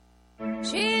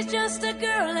She's just a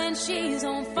girl and she's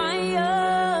on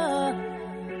fire.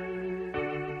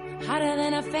 Hotter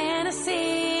than a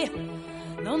fantasy,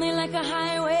 lonely like a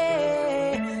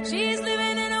highway. She's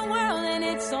living in a world and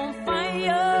it's on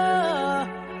fire.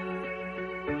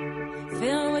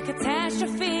 Filled with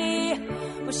catastrophe,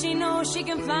 but she knows she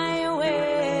can fly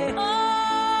away. Oh,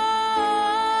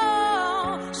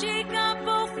 she got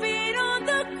both feet on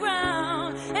the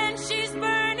ground and she's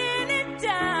burning it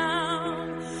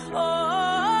down. Oh,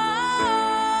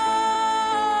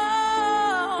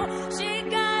 she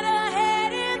got her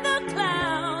head in the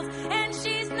clouds and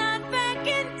she's not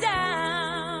backing down.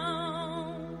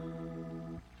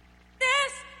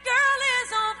 This girl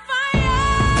is on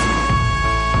fire.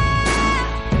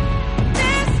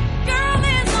 This girl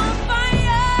is on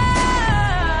fire.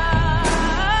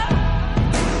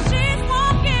 She's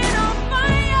walking on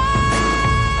fire.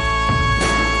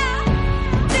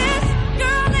 This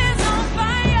girl is on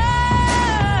fire.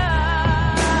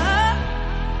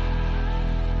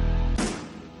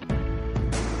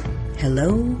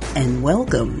 Hello and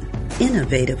welcome,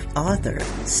 innovative author,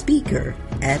 speaker,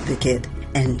 advocate,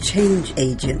 and change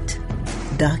agent,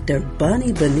 Dr.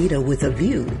 Bonnie Bonita with a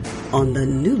view on the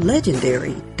new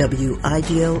legendary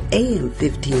WIGO AM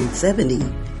 1570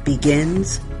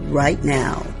 begins right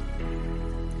now.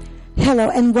 Hello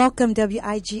and welcome,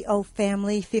 WIGO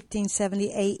family,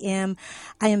 1570 AM.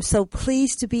 I am so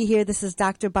pleased to be here. This is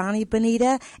Dr. Bonnie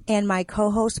Bonita and my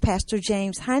co-host, Pastor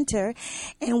James Hunter.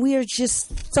 And we are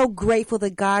just so grateful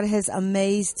that God in his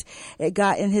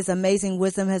amazing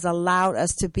wisdom has allowed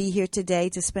us to be here today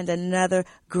to spend another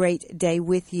great day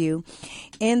with you.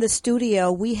 In the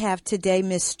studio, we have today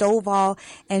Miss Stovall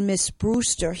and Miss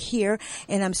Brewster here.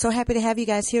 And I'm so happy to have you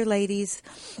guys here, ladies.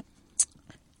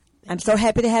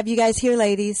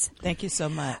 Thank you so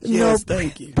much. Yes,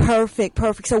 thank you.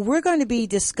 Perfect. So we're going to be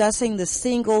discussing the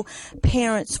Single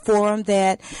Parents Forum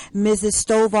that Mrs.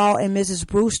 Stovall and Mrs.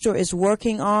 Brewster is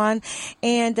working on.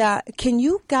 And can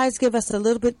you guys give us a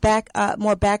little bit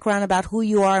more background about who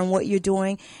you are and what you're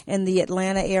doing in the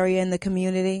Atlanta area in the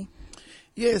community?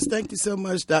 Yes, thank you so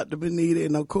much, Dr. Bonita.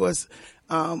 And, of course,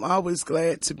 I'm always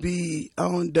glad to be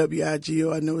on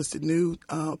WIGO. I know it's the new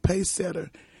pace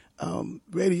setter.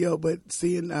 Radio, but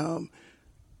seeing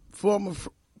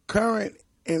current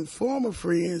and former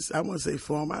friends, I won't say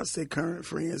former, I'll say current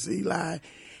friends, Eli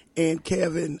and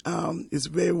Kevin, is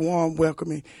very warm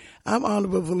welcoming. I'm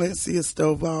Honorable Valencia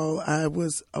Stovall. I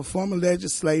was a former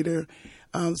legislator,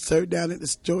 served down at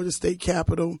the Georgia State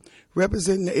Capitol,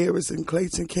 representing the areas in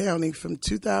Clayton County from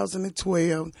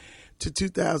 2012 to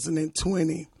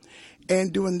 2020.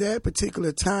 And during that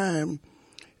particular time,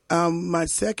 my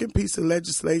second piece of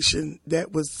legislation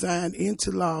that was signed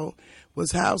into law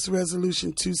was House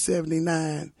Resolution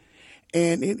 279,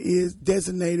 and it is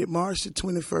designated March the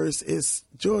 21st as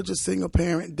Georgia Single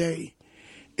Parent Day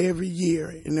every year,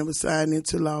 and it was signed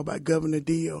into law by Governor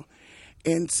Deal.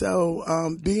 And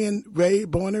so being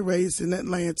born and raised in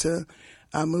Atlanta,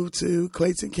 I moved to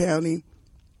Clayton County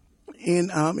in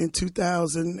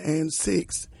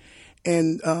 2006.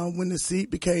 And when the seat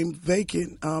became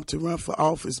vacant to run for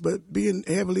office, but being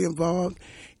heavily involved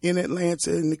in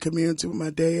Atlanta in the community with my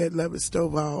dad, Lovett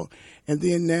Stovall, and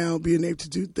then now being able to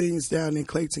do things down in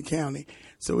Clayton County.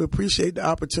 So we appreciate the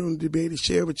opportunity to be able to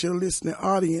share with your listening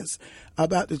audience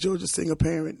about the Georgia Single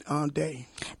Parent Day.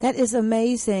 That is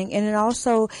amazing. And then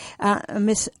also,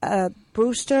 Miss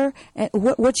Brewster,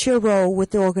 what's your role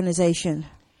with the organization?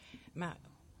 My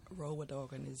role with the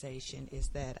organization is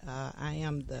that I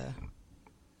am the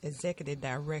executive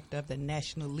director of the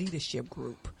National Leadership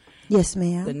Group. Yes,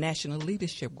 ma'am. The National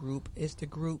Leadership Group is the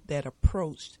group that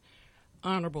approached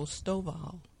Honorable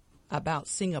Stovall about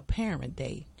Single Parent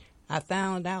Day. I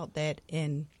found out that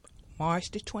in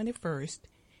March the 21st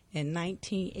in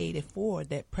 1984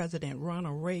 that President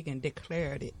Ronald Reagan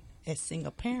declared it as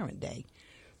Single Parent Day.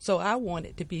 So I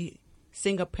wanted to be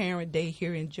Single Parent Day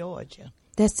here in Georgia.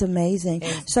 That's amazing.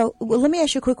 So let me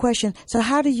ask you a quick question. So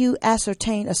how do you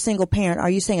ascertain a single parent? Are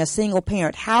you saying a single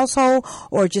parent household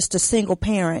or just a single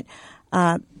parent?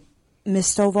 Ms.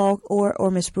 Stovall or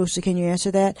Ms. Brewster, can you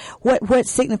answer that? What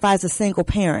signifies a single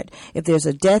parent? If there's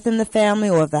a death in the family,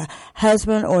 or if the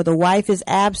husband or the wife is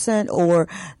absent, or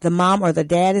the mom or the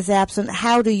dad is absent,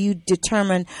 how do you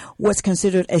determine what's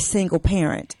considered a single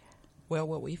parent? Well,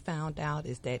 what we found out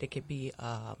is that it could be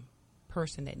a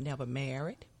person that never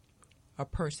married, a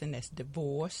person that's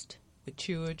divorced with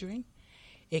children.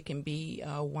 It can be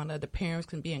one of the parents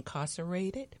can be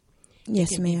incarcerated.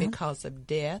 Yes, it can ma'am. be because of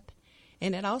death.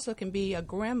 And it also can be a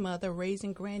grandmother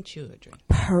raising grandchildren.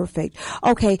 Perfect.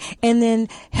 Okay, and then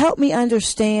help me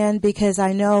understand, because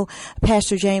I know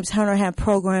Pastor James Hunter have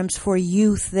programs for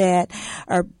youth that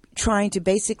are trying to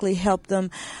basically help them,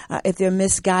 if they're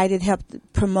misguided, help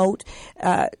promote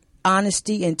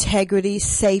honesty, integrity,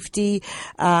 safety,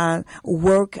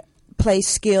 workplace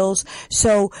skills.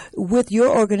 So with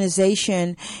your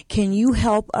organization, can you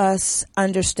help us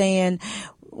understand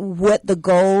what the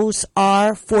goals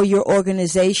are for your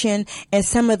organization and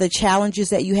some of the challenges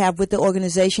that you have with the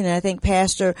organization? And I think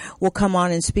Pastor will come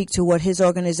on and speak to what his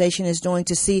organization is doing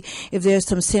to see if there's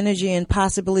some synergy and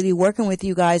possibility working with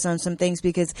you guys on some things,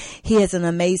 because he has an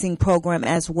amazing program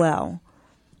as well.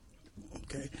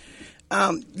 Okay.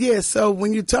 So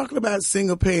when you're talking about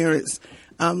single parents,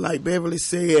 like Beverly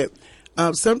said,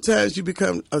 sometimes you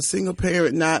become a single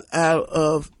parent not out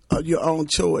of your own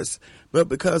choice, but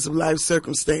because of life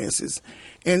circumstances.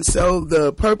 And so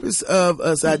the purpose of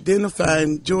us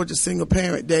identifying Georgia Single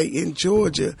Parent Day in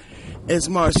Georgia is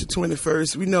March the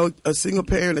 21st. We know a single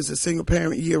parent is a single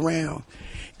parent year-round.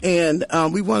 And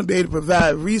we want to be able to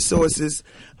provide resources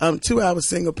to our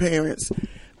single parents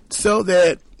so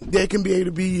that they can be able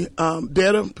to be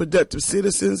better, productive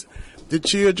citizens. The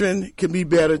children can be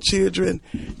better children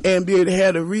and be able to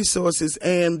have the resources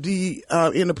and be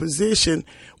in a position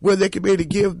where they can be able to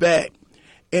give back.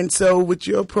 And so with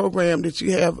your program that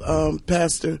you have,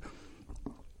 Pastor,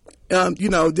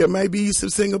 there may be some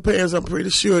single parents. I'm pretty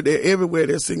sure they're everywhere.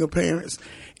 They're single parents.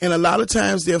 And a lot of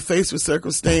times they're faced with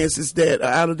circumstances that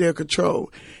are out of their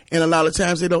control. And a lot of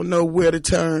times they don't know where to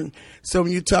turn. So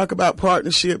when you talk about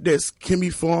partnership that can be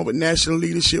formed with National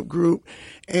Leadership Group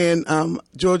and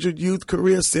Georgia Youth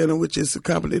Career Center, which is a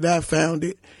company that I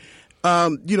founded,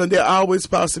 there are always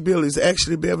possibilities.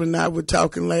 Actually, Beverly and I were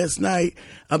talking last night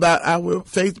about our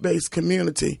faith-based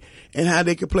community and how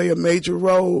they could play a major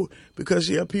role, because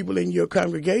you have people in your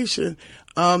congregation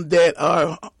that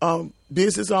are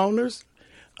business owners.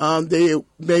 They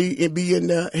may be in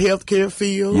the healthcare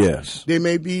field. Yes. They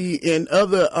may be in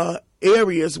other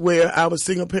areas where our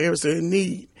single parents are in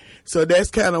need. So that's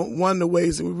kind of one of the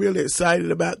ways that we're really excited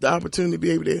about the opportunity to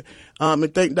be able to,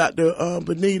 and thank Dr.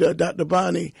 Dr.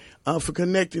 Bonnie, for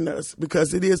connecting us,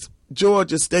 because it is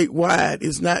Georgia statewide.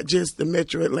 It's not just the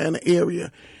metro Atlanta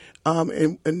area,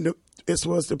 as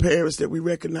well as the parents that we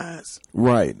recognize.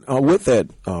 Right. With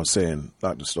that saying,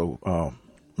 Dr.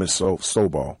 Ms.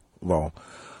 Stovall,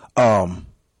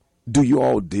 do you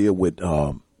all deal with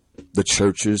the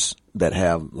churches that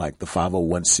have like the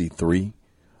 501c3?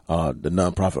 The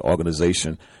nonprofit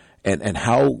organization, and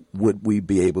how would we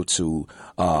be able to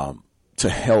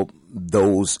help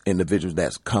those individuals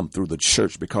that come through the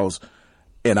church? Because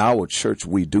in our church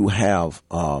we do have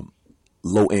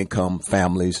low income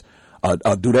families.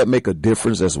 Do that make a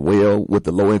difference as well with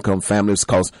the low income families?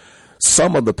 Because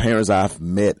some of the parents I've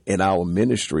met in our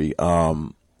ministry,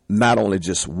 not only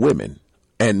just women,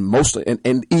 and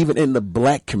and even in the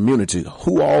black community,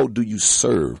 who all do you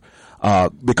serve?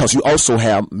 Because you also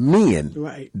have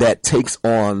men that takes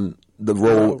on the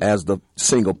role as the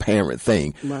single parent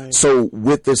thing. Right. So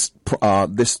with this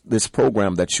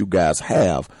program that you guys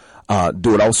have,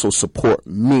 do it also support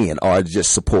men or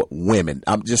just support women?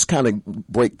 I'm just kind of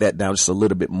break that down just a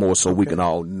little bit more so we can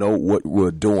all know what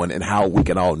we're doing and how we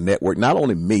can all network. Not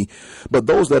only me, but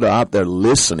those that are out there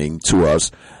listening to us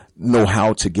know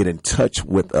how to get in touch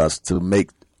with us to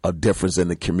make a difference in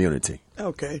the community.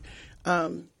 Okay.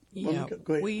 Yeah,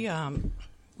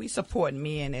 we support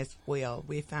men as well.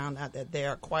 We found out that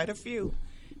there are quite a few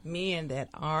men that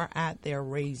are out there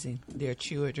raising their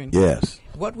children. Yes.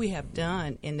 What we have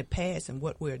done in the past and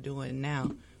what we're doing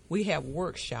now, we have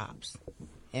workshops,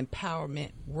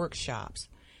 empowerment workshops,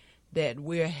 that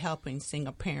we're helping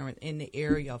single parents in the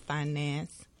area of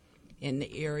finance, in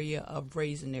the area of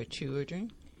raising their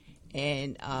children,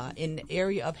 and in the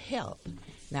area of health.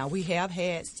 Now, we have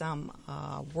had some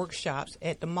workshops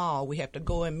at the mall. We have to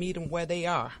go and meet them where they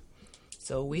are.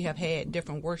 So we have had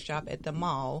different workshops at the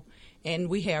mall, and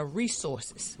we have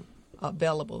resources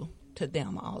available to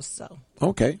them also.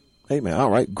 Okay. Hey, man. All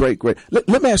right. Great. Let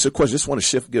me ask you a question. I just want to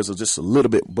shift gears just a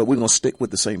little bit, but we're going to stick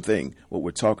with the same thing, what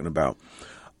we're talking about.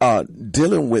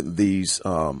 Dealing with these,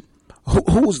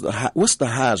 what's the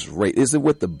highest rate? Is it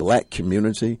with the black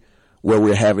community where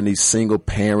we're having these single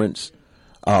parents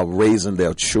raising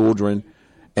their children?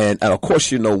 And of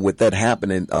course, with that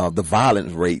happening, the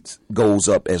violence rates goes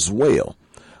up as well.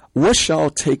 What's y'all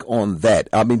take on that?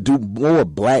 I mean, do more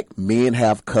black men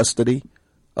have custody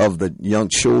of the young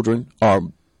children,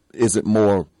 or is it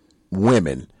more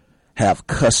women have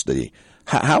custody?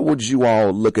 How would you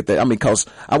all look at that? I mean, because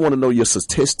I want to know your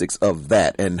statistics of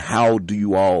that, and how do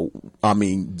you all,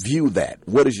 view that?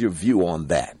 What is your view on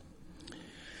that?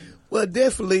 Well,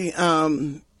 definitely,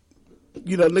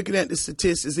 looking at the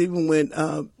statistics, even when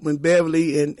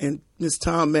Beverly and Ms.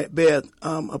 Tom Macbeth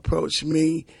approached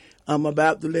me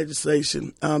about the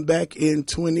legislation back in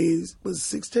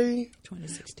 2016?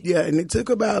 2016. Yeah, and it took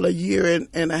about a year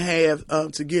and a half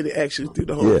to get it actually through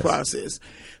the whole process.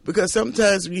 Because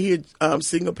sometimes when you hear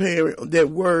single parent, that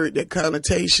word, that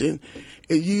connotation,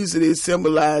 it usually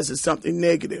symbolizes something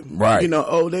negative. Right.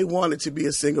 They wanted to be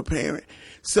a single parent.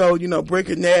 So,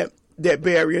 breaking that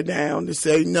barrier down to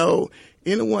say, no,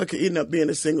 anyone can end up being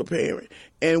a single parent.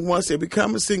 And once they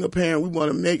become a single parent, we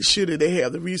want to make sure that they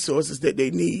have the resources that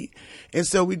they need. And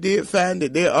so we did find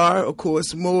that there are, of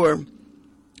course, more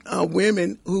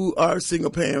women who are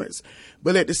single parents.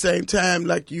 But at the same time,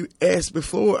 like you asked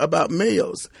before about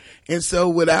males. And so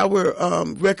with our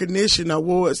recognition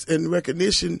awards and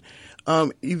recognition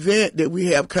event that we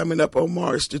have coming up on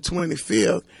March the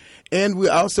 25th, and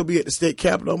we'll also be at the state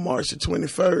capitol on March the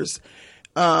 21st,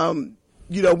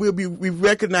 we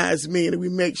recognize men, and we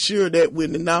make sure that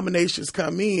when the nominations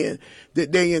come in,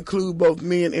 that they include both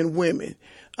men and women.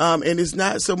 And it's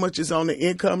not so much as on the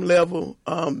income level.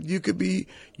 You could be,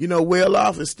 well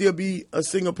off and still be a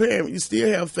single parent. You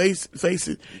still have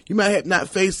you might have not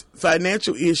face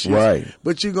financial issues, right,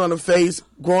 but you're going to face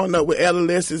growing up with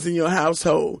adolescents in your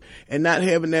household and not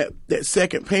having that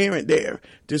second parent there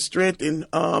to strengthen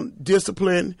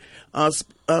discipline,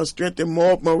 strengthen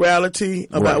morality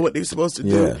about what they're supposed to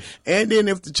do. Yes. And then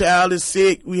if the child is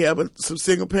sick, we have some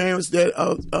single parents that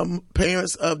are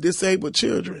parents of disabled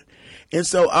children. And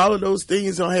so all of those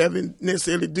things don't have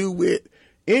necessarily to do with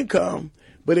income,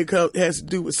 but it has to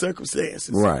do with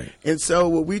circumstances. Right. And so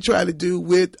what we try to do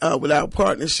with our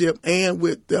partnership and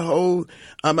with the whole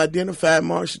identified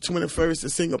March the 21st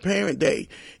as Single Parent Day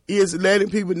is letting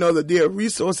people know that there are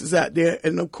resources out there.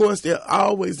 And, of course, there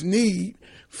always need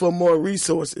for more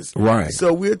resources. Right.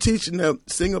 So we're teaching the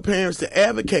single parents to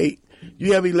advocate.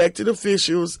 You have elected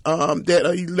officials that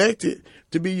are elected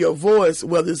to be your voice,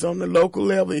 whether it's on the local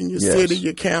level in your city,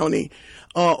 your county,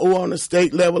 or on the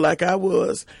state level like I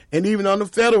was, and even on the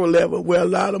federal level where a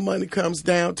lot of money comes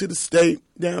down to the state,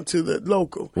 down to the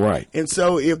local. Right. And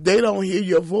so if they don't hear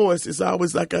your voice, it's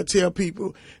always like I tell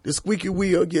people, the squeaky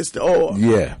wheel gets the oil.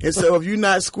 Yeah. And so if you're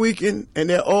not squeaking and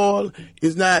that oil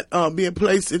is not being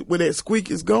placed where that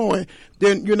squeak is going,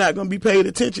 then you're not going to be paid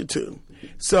attention to.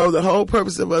 So the whole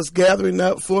purpose of us gathering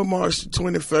up for March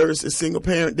 21st as Single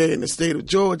Parent Day in the state of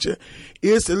Georgia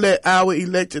is to let our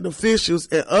elected officials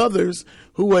and others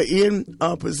who are in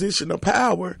a position of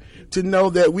power to know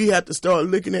that we have to start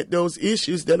looking at those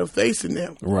issues that are facing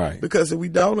them. Right. Because if we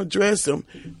don't address them,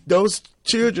 those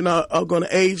children are going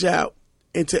to age out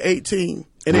into 18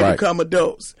 and they become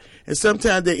adults. And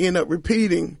sometimes they end up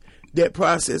repeating that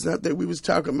process. And I think we was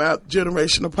talking about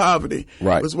generational poverty.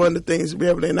 Right. Was one of the things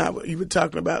Beverly and I were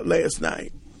talking about last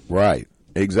night. Right.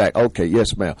 Exactly. Okay.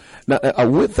 Yes, ma'am. Now,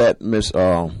 with that, Ms.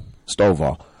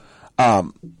 Stovall,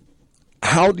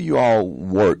 how do you all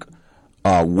work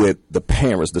with the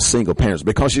parents, the single parents?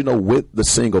 Because, with the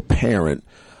single parent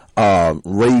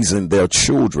raising their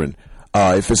children,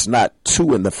 if it's not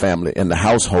two in the family, in the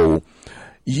household,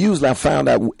 usually I found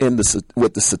out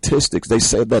with the statistics, they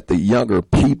say that the younger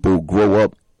people grow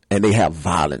up and they have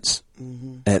violence,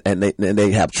 and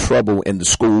they have trouble in the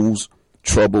schools,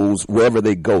 troubles wherever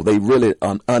they go. They really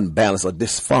unbalanced or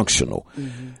dysfunctional.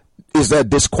 Is there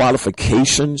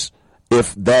disqualifications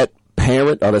if that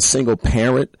parent or the single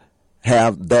parent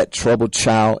have that troubled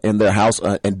child in their house,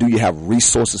 and do you have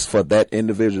resources for that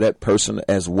individual, that person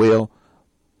as well?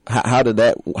 How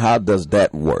does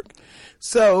that work?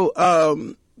 So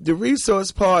the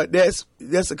resource part, that's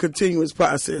a continuous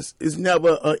process. It's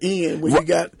never an end when you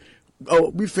got,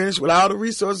 we finished with all the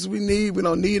resources we need. We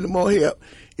don't need any more help.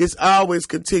 It's always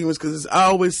continuous because it's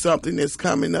always something that's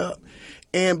coming up.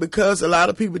 And because a lot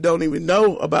of people don't even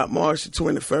know about March the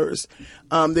 21st,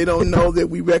 they don't know that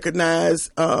we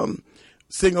recognize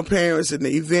single parents, and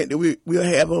the event that we'll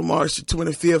have on March the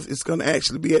 25th is going to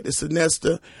actually be at the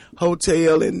Sonesta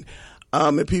Hotel, and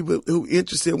people who are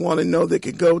interested want to know, they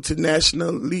can go to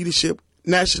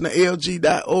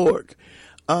nationallg.org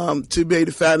to be able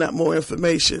to find out more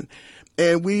information.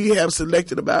 And we have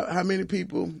selected about how many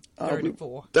people?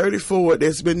 34. 34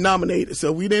 that's been nominated.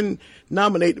 So we didn't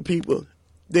nominate the people.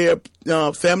 They're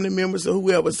family members or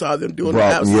whoever saw them doing an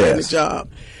outstanding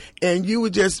job. And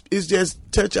it's just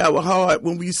touch our heart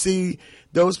when we see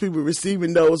those people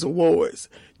receiving those awards.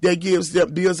 That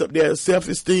builds up their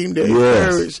self-esteem, their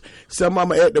courage. Some of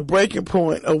them are at the breaking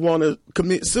point of want to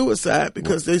commit suicide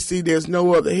because they see there's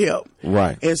no other help.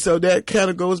 Right. And so that kind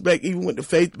of goes back even with the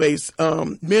faith-based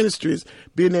ministries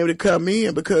being able to come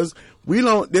in because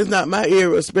there's not my area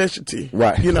of specialty.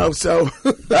 Right. So.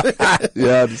 Yeah,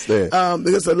 I understand.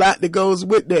 There's a lot that goes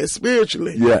with that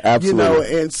spiritually. Yeah,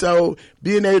 absolutely. And so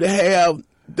being able to have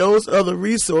those other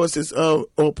resources or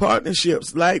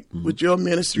partnerships like with your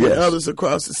ministry and others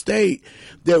across the state,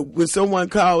 that when someone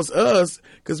calls us,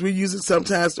 because we use it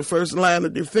sometimes the first line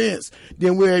of defense,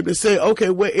 then we're able to say,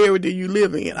 okay, what area do you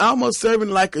live in? Almost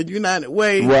serving like a United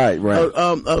Way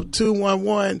of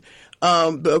 211.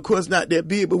 But of course not that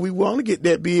big, but we want to get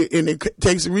that big, and it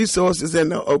takes resources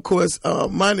and of course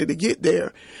money to get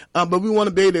there. But we want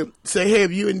to be able to say, hey,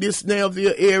 if you in this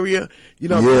Snellville area,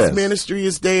 this ministry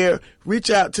is there,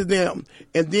 reach out to them.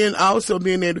 And then also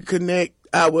being able to connect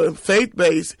our faith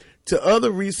base to other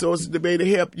resources to be able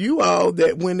to help you all,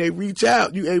 that when they reach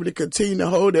out, you're able to continue to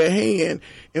hold their hand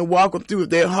and walk them through. If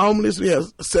they're homeless, we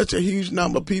have such a huge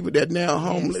number of people that are now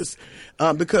homeless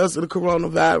because of the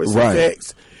coronavirus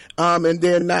effects. And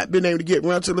then not being able to get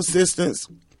rental assistance,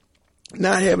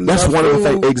 not having that's enough one food, of the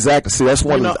things. Exactly. See, that's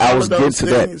one of the, I was getting to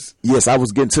things. that. Yes, I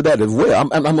was getting to that as well.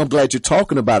 I'm glad you're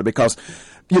talking about it because,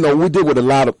 we deal with a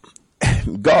lot of,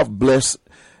 God bless,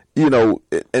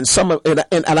 and some of, and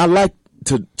I like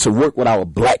to work with our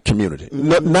black community,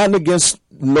 not against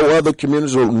no other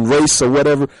communities or race or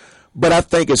whatever, but I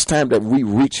think it's time that we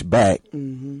reach back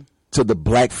to the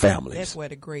black families. That's where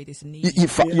the greatest need. You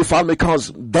follow me?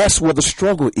 Because that's where the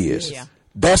struggle is. Yeah.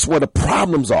 That's where the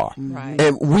problems are. Right.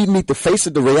 And we need to face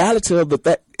it. The reality of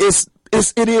that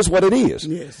it is what it is.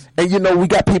 Yes. And we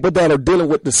got people that are dealing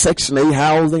with the Section 8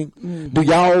 housing. Do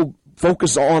y'all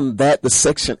focus on that, the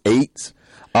Section 8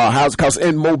 housing? Because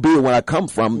in Mobile, where I come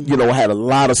from, I had a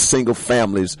lot of single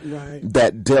families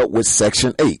that dealt with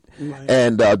Section 8. Right.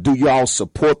 And do y'all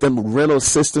support them? Rental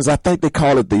assistance? I think they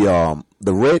call it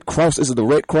the Red Cross. Is it the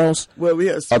Red Cross? Well, we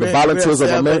have the Volunteers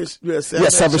of America. We have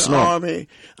Salvation Army.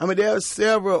 I mean, there are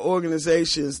several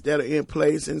organizations that are in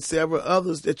place and several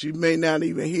others that you may not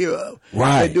even hear of.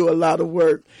 Right. They do a lot of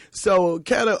work. So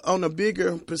kind of on a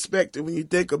bigger perspective, when you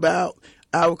think about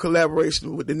our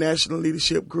collaboration with the National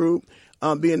Leadership Group,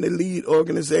 being the lead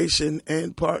organization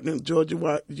and partner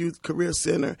Georgia Youth Career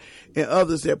Center and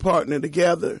others that partner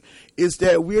together, is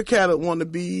that we kind of want to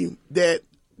be that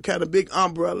kind of big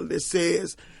umbrella that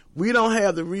says we don't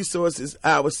have the resources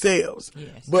ourselves,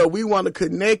 but we want to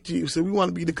connect you. So we want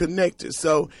to be the connector.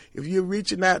 So if you're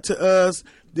reaching out to us,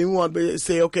 then we want to be able to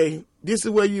say, okay, this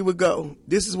is where you would go.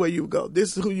 This is where you would go.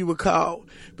 This is who you would call.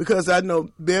 Because I know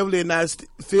Beverly and I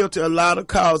filter a lot of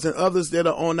calls and others that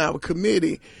are on our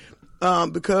committee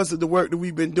because of the work that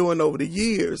we've been doing over the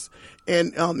years.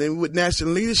 And with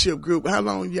National Leadership Group, how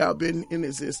long have y'all been in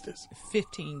existence?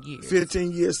 15 years.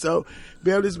 15 years. So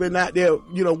Beverly's been out there,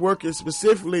 working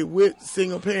specifically with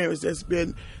single parents. That's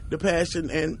been the passion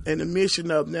and the mission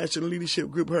of National Leadership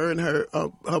Group, her and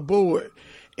her board.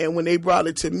 And when they brought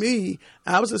it to me,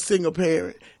 I was a single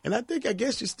parent. And I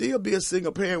guess you still be a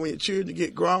single parent when your children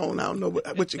get grown. I don't know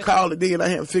what you call it then. I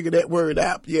haven't figured that word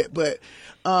out yet. But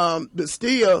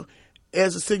still,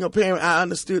 as a single parent, I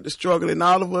understood the struggle, and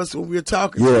all of us, when we were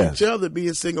talking to each other,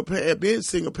 being single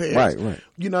parents,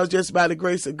 right. Just by the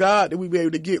grace of God that we were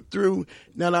able to get through.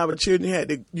 None of our children had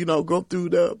to, go through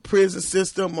the prison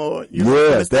system or,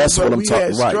 that's what I'm talking about. We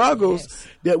had struggles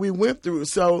that we went through.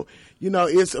 So,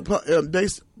 it's they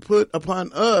put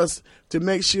upon us to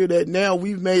make sure that now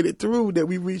we've made it through, that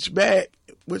we reach back.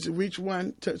 Which reach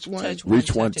one, touch one.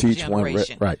 Reach one, teach one,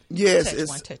 right. Yes. Touch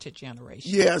one, touch a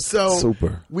generation. Yeah, so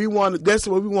super. That's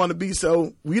what we want to be.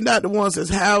 So we're not the ones that's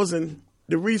housing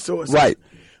the resources. Right.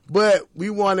 But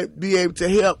we want to be able to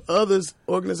help others,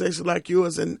 organizations like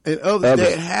yours and others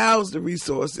that house the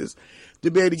resources,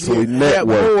 to be able to get that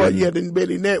more, to be able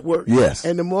to network. Yes.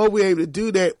 And the more we're able to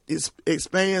do that, it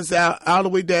expands out all the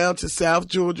way down to South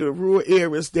Georgia, rural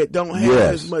areas that don't have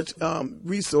as much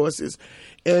resources.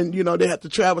 And, they have to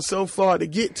travel so far to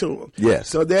get to them. Yes.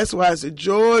 So that's why it's a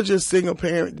Georgia Single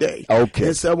Parent Day. Okay.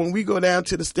 And so when we go down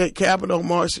to the state capitol on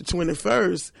March the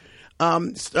 21st,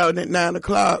 starting at 9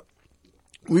 o'clock,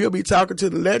 we'll be talking to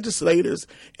the legislators,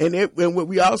 and what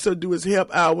we also do is help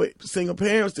our single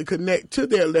parents to connect to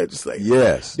their legislators.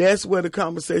 Yes, that's where the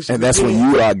conversation. And that's when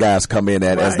you guys come in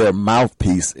as their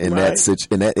mouthpiece in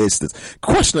that instance.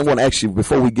 Question I want to ask you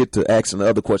before we get to asking the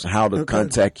other question: how to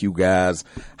contact you guys,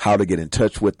 how to get in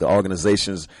touch with the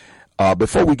organizations.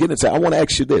 Before we get into, I want to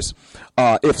ask you this: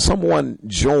 if someone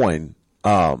joined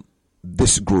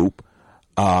this group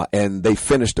and they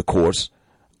finished the course,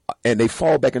 and they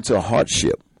fall back into a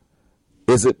hardship,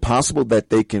 is it possible that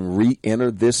they can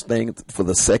re-enter this thing for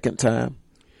the second time?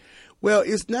 Well,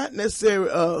 it's not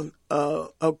necessarily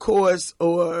a course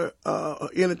or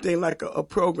anything like a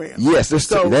program. Yes,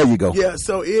 there you go. Yeah,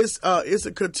 so it's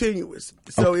a continuous.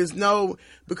 So it's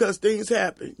because things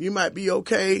happen. You might be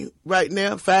okay right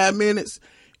now, 5 minutes,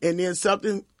 and then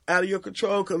something out of your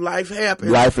control because life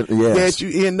happens. Yes. That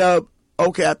you end up,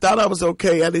 okay, I thought I was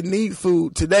okay. I didn't need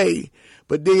food today.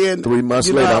 But then 3 months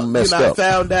later, I'm messed up. I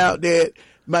found out that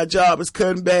my job is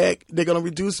cutting back. They're going to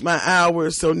reduce my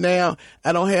hours. So now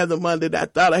I don't have the money that I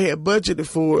thought I had budgeted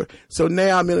for. So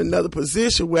now I'm in another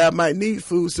position where I might need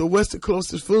food. So what's the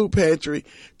closest food pantry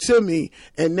to me?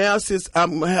 And now since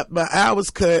I'm going to have my hours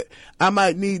cut, I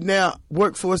might need now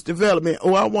workforce development.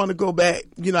 Or I want to go back.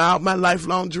 My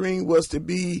lifelong dream was to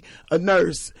be a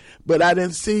nurse, but I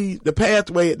didn't see the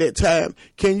pathway at that time.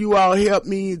 Can you all help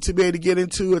me to be able to get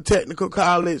into a technical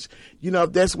college?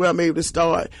 If that's where I'm able to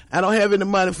start. I don't have any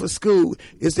money for school.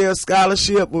 Is there a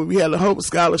scholarship? Well, we have a Hope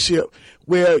Scholarship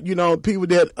where, people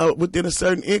that are within a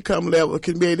certain income level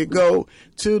can be able to go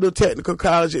to the technical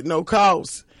college at no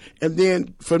cost. And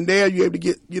then from there, you're able to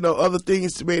get, other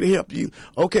things to be able to help you.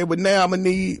 Okay, but now I'm going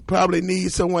to probably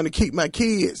need someone to keep my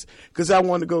kids because I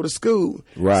want to go to school.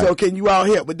 Right. So can you all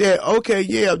help with that? Okay,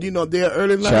 yeah, there are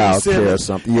early learning child centers. care or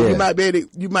something, yeah.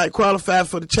 You might qualify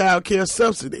for the child care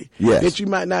subsidy that you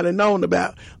might not have known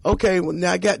about. Okay, well,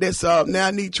 now I got that solved. Now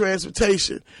I need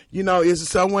transportation. Is it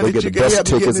someone that you can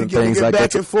help me get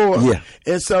back and forth? Yeah.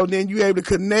 And so then you're able to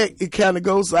connect. It kind of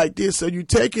goes like this. So you're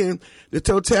taking the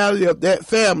totality of that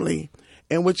family,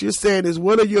 and what you're saying is,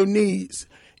 what are your needs?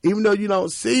 Even though you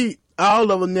don't see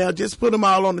all of them now, just put them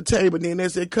all on the table. Then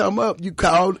as they come up, you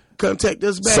contact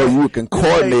us back. So you can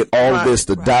coordinate all of this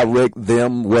to direct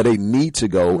them where they need to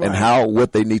go and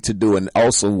what they need to do, and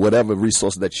also whatever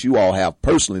resources that you all have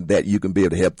personally that you can be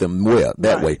able to help them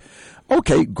that way.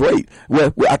 Okay, great.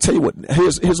 Well, I tell you what.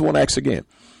 Here's one ask again.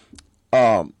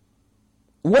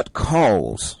 What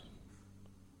caused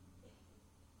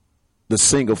the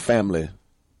single family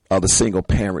or the single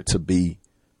parent to be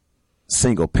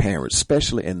single parents,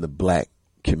 especially in the black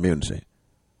community,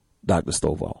 Dr.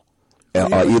 Stovall?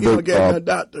 You don't get no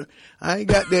doctor. I ain't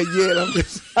got that yet. I'm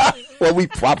just. Well, we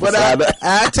prophesy that.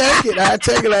 I take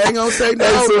it. I ain't gonna say no.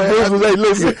 Hey,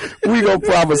 listen, we gonna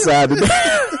prophesy today.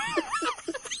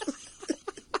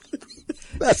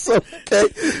 That's okay,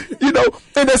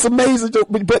 and that's amazing.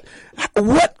 But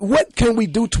what can we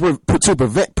do to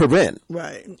prevent?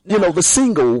 Right. The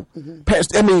single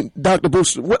parents. I mean, Dr.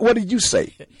 Brewster, what did you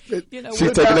say? She's taking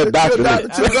that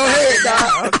doctorate. Go ahead,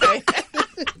 Doc. Okay.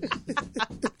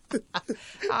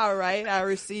 All right, I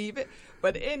receive it.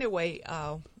 But anyway,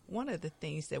 one of the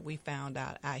things that we found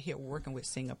out here working with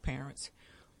single parents,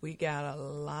 we got a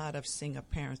lot of single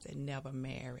parents that never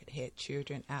married, had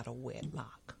children out of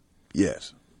wedlock.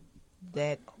 Yes.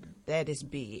 That is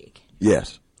big.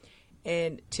 Yes.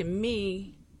 And to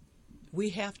me, we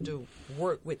have to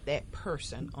work with that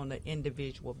person on an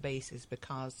individual basis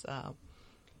because,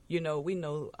 we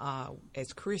know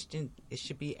as Christians, it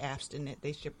should be abstinent.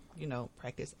 They should,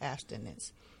 practice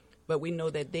abstinence. But we know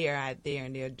that they are out there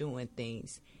and they're doing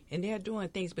things. And they're doing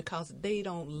things because they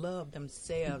don't love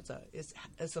themselves.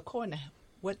 It's according to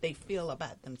what they feel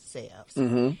about themselves.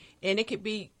 Mm-hmm. And it could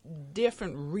be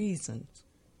different reasons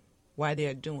why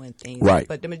they're doing things. Right.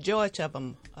 But the majority of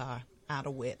them are out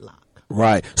of wedlock.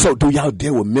 Right. So do y'all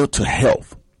deal with mental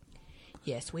health?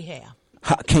 Yes, we have.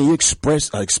 How, can you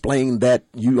explain that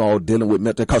you all dealing with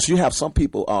mental? Because you have some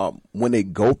people when they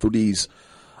go through these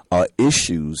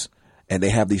issues and they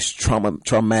have these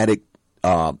traumatic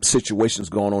situations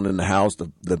going on in the house.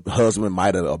 The husband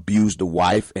might have abused the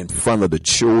wife in front of the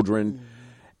children. Mm-hmm.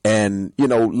 And,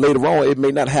 later on, it may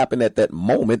not happen at that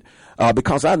moment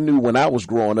because I knew when I was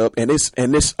growing up,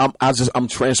 I'm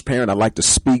transparent. I like to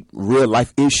speak real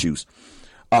life issues.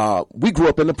 We grew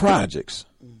up in the projects.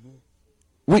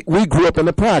 Mm-hmm. We grew up in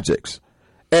the projects.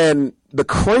 And the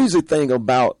crazy thing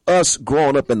about us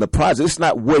growing up in the projects, it's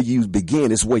not where you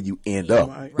begin, it's where you end up.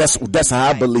 Right. That's how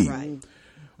I believe. Right.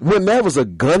 When there was a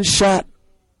gunshot,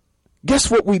 guess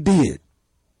what we did?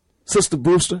 Sister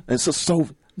Brewster and Sister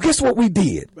Sophie. Guess what we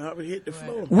did? We hit the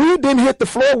floor. We didn't hit the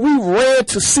floor. We ran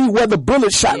to see where the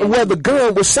bullet shot and where the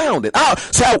gun was sounded.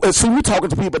 So we're talking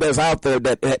to people that's out there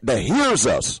that hears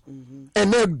us,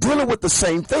 and they're dealing with the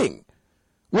same thing.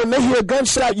 When they hear a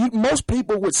gunshot, most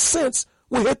people with sense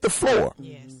will hit the floor,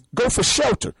 go for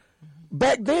shelter.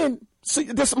 Back then,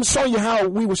 I'm showing you how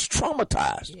we was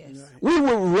traumatized. Yes. We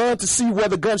would run to see where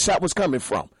the gunshot was coming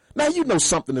from. Now,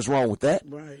 something is wrong with that.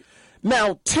 Right.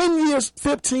 Now, 10 years,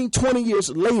 15, 20 years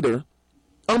later,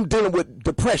 I'm dealing with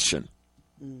depression,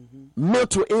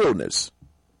 mental illness,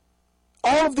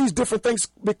 all of these different things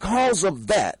because of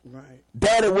that. Right.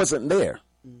 Daddy wasn't there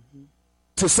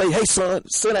to say, hey, son,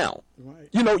 sit down. Right.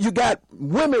 You know, you got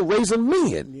women raising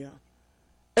men. Yeah.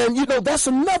 And, you know, that's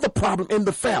another problem in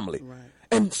the family. Right.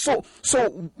 And so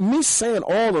me saying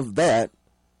all of that,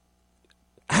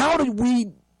 how do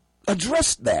we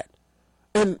address that?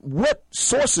 And what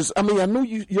sources? I mean, I know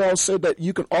you all said that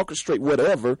you can orchestrate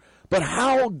whatever, but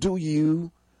how do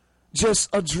you just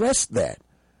address that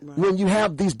when you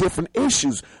have these different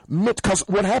issues? Because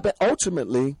what happened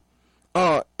ultimately,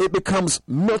 it becomes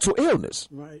mental illness.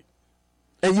 Right.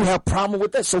 And you have problem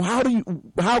with that. So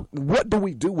what do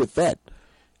we do with that?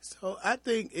 So I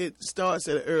think it starts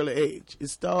at an early age. It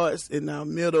starts in our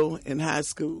middle and high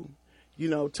school. You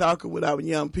know, talking with our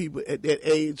young people at that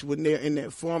age when they're in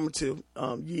their formative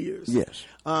years. Yes.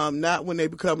 Not when they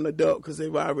become an adult because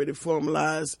they've already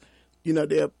formalized, you know,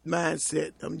 their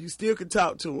mindset. You still can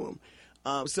talk to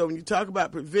them. So when you talk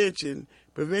about prevention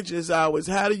is always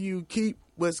how do you keep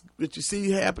what you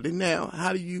see happening now?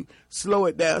 How do you slow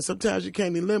it down? Sometimes you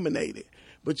can't eliminate it,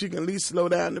 but you can at least slow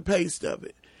down the pace of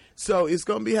it. So it's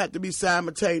going to have to be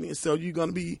simultaneous. So you're going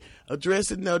to be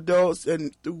addressing the adults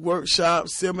and through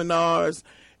workshops, seminars,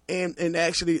 and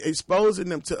actually exposing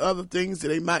them to other things that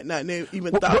they might not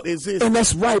even thought existed. And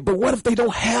that's right. But what if they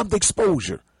don't have the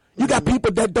exposure? You got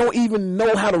people that don't even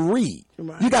know how to read.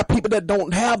 Right. You got people that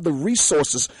don't have the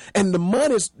resources, and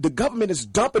the government is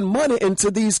dumping money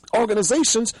into these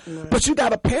organizations. Right. But you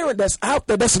got a parent that's out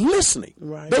there that's listening.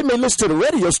 Right. They may listen to the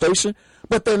radio station,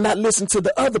 but they're not listening to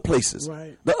the other places,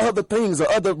 right. the other things, the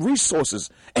other resources,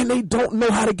 and they don't know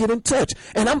how to get in touch.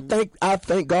 And I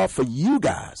thank God for you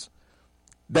guys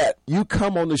that you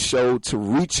come on the show to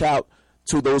reach out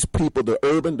to those people, the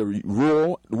urban, the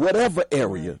rural, whatever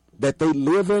area that they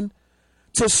live in,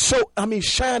 to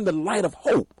shine the light of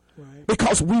hope. Right.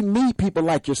 Because we need people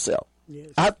like yourself. Yes.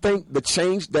 I think the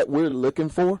change that we're looking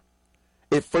for,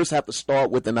 it first have to start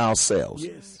within ourselves.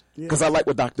 Yes. Because I like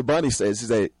what Dr. Bunny says. He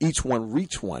said, each one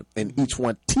reach one and each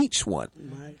one teach one.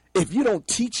 Right. If you don't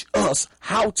teach us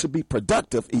how to be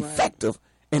productive, effective,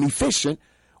 and efficient,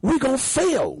 we're going to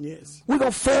fail. Yes. We're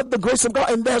going to fail the grace of God,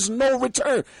 and there's no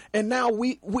return. And now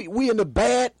we in a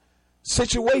bad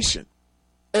situation.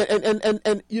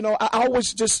 And you know,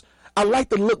 I like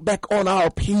to look back on our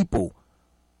people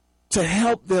to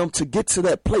help them to get to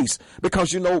that place.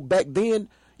 Because, you know, back then,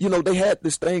 you know, they had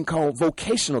this thing called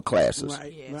vocational classes.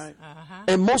 Right, Yes. right. Uh-huh.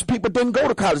 And most people didn't go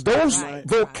to college. Those Right.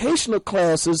 vocational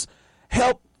classes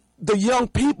help the young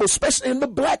people, especially in the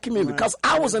black community, because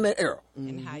I was in that era.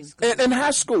 In high school. In high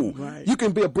school, Right. you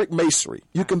can be a brick masonry,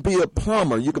 you can be a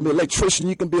plumber, you can be an electrician,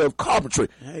 you can be a carpentry,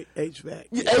 HVAC.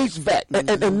 HVAC.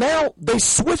 And now they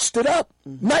switched it up.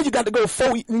 Now you got to go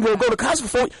go to college for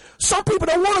 4 years. Some people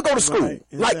don't want to go to school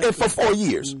Right, for 4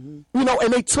 years. You know,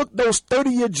 and they took those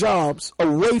 30-year jobs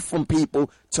away from people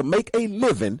to make a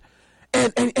living,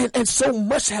 and so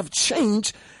much have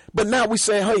changed. But now we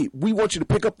say, hey, we want you to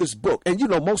pick up this book. And, you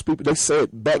know, most people, they said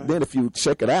back then, if you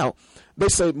check it out, they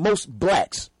say most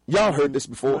blacks, y'all heard this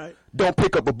before, don't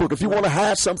pick up a book. If you want to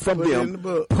hide something from Put it them, in the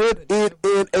book. put it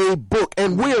in a book.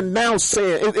 And we're now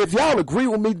saying, if y'all agree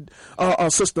with me,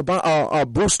 Sister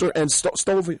Brewster and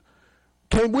Stovey,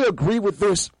 can we agree with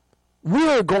this?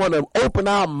 We're going to open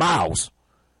our mouths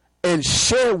and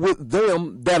share with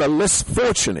them that are less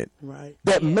fortunate,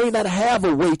 that may not have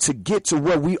a way to get to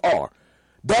where we are.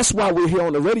 That's why we're here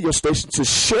on the radio station, to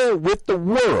share with the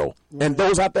world and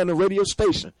those out there in the radio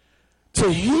station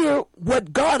to hear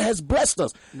what God has blessed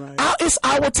us. It's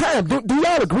our time. Do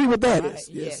y'all agree with that?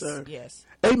 Yes, sir. Yes.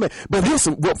 Amen. But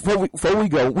listen, before we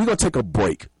go, we're going to take a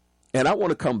break. And I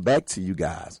want to come back to you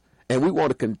guys. And we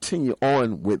want to continue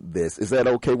on with this. Is that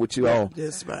okay with you all?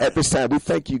 Yes, right. At this time, we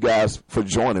thank you guys for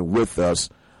joining with us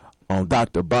on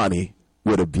Dr. Bonnie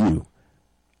with a View.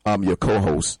 I'm your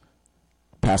co-host,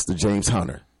 Pastor James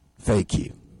Hunter. Thank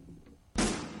you.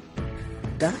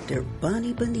 Dr.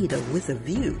 Bonnie Bonita with a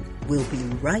View will be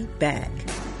right back.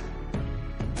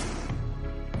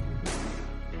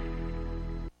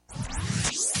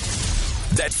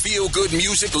 That feel-good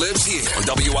music lives here on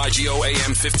WIGO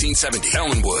AM 1570.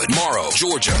 Ellenwood, Morrow,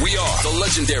 Georgia. We are the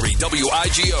legendary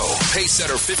WIGO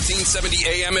Pacesetter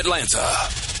 1570 AM Atlanta.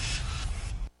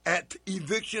 At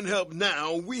Eviction Help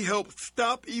Now, we help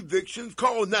stop evictions.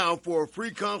 Call now for a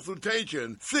free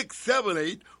consultation,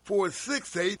 678-4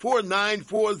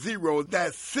 678-468-4940.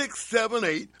 That's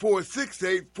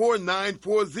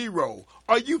 678-468-4940.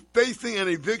 Are you facing an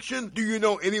eviction? Do you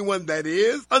know anyone that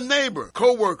is? A neighbor,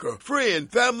 coworker, friend,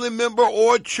 family member,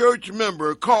 or church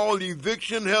member? Call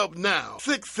Eviction Help now.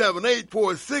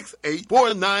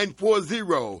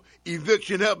 678-468-4940.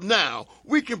 Eviction Help now.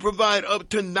 We can provide up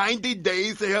to 90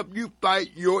 days to help you fight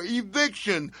your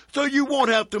eviction, so you won't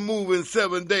have to move in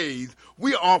 7 days.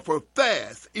 We offer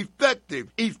fast,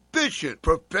 effective, efficient,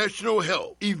 professional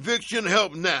help. Eviction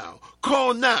Help now.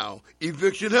 Call now.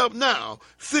 Eviction Help now.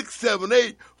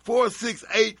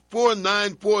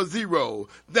 678-468-4940.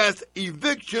 That's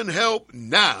Eviction Help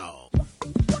now.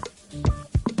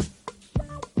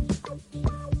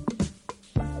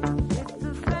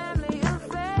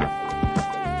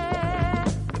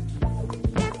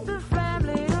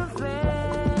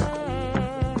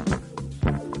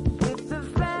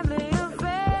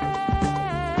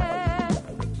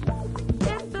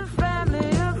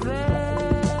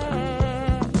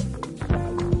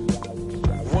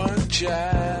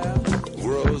 Child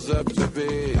grows up to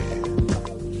be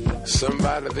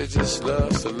somebody that just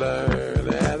loves to learn,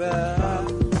 and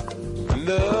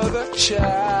another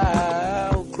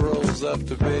child grows up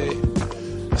to be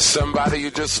somebody you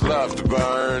just love to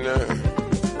burn.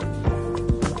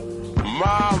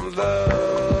 Mom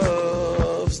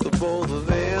loves the both of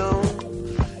them.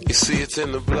 You see, it's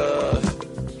in the blood.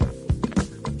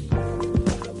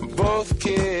 Both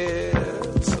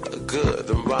kids are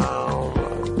good and bound.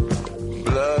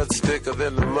 Blood's thicker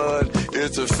than the mud.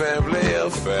 It's a family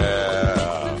affair.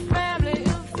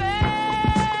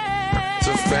 It's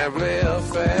a family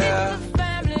affair.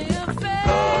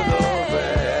 Oh, no,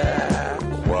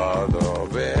 bad. Well, no,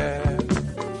 bad.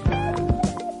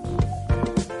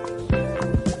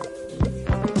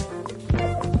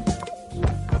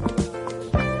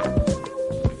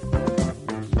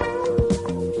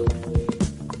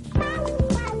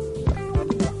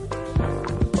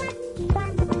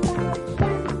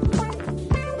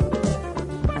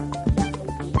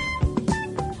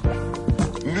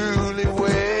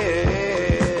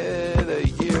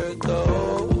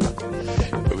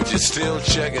 Still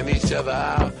checking each other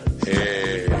out.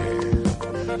 Hey,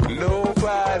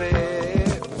 nobody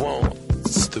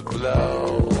wants to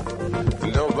blow.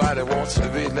 Nobody wants to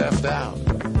be left out.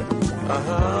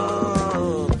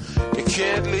 You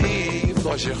can't leave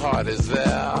cause your heart is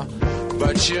there.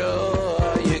 But you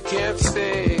can't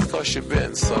stay cause you've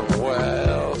been somewhere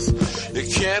else. You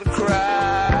can't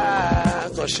cry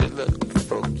cause you look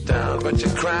broke down. But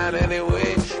you're crying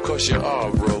anyway cause you're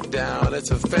all broke down.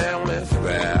 It's a family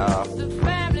affair.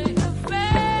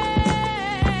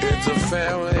 It's a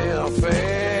family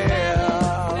affair.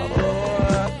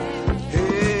 Oh,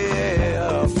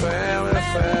 yeah, family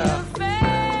affair.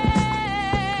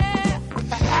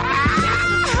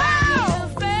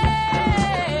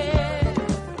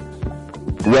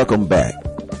 Welcome back.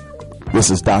 This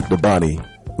is Dr. Bonnie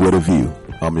with a View.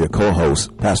 I'm your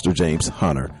co-host, Pastor James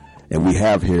Hunter, and we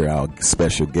have here our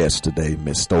special guest today,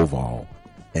 Miss Stovall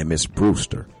and Miss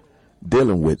Brewster,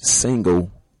 dealing with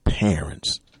single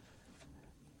parents.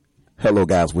 Hello,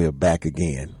 guys. We are back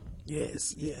again.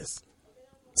 Yes, yes.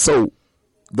 So,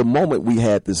 the moment we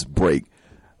had this break,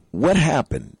 what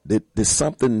happened? Did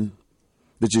you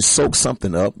soak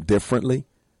something up differently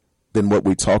than what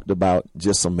we talked about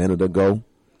just a minute ago?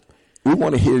 We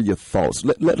want to hear your thoughts.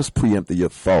 Let us preempt your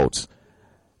thoughts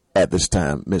at this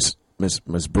time, Miss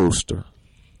Brewster.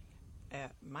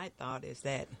 My thought is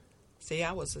that, see,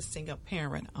 I was a single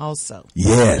parent also.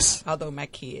 Yes. Although my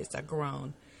kids are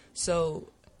grown. So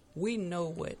we know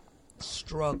what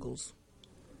struggles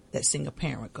that single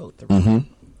parent go through. Mm-hmm.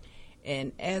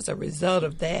 And as a result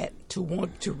of that, to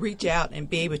want to reach out and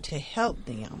be able to help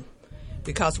them,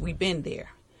 because we've been there.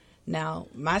 Now,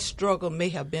 my struggle may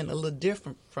have been a little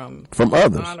different from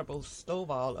others, Honorable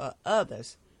Stovall or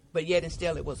others, but yet and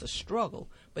still it was a struggle.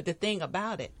 But the thing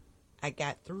about it, I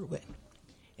got through it.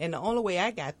 And the only way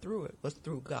I got through it was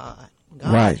through God.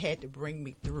 God had to bring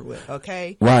me through it,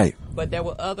 okay? Right. But there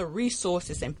were other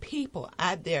resources and people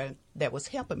out there that was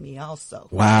helping me also.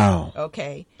 Wow.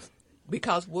 Okay?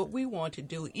 Because what we want to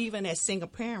do, even as single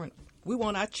parent, we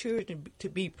want our children to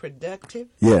be productive.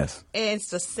 Yes. And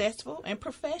successful and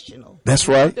professional. That's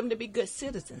we right. want them to be good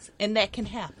citizens, and that can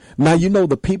happen. Now, you know,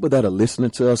 the people that are listening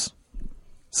to us,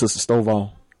 Sister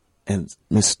Stovall and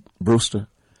Miss Brewster,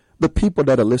 the people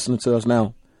that are listening to us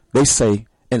now, they say,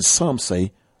 and some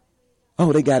say,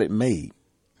 oh, they got it made.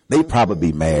 They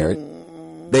probably married.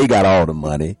 They got all the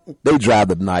money. They drive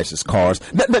the nicest cars.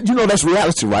 You know, that's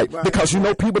reality, right? Because, you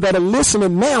know, people that are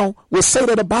listening now will say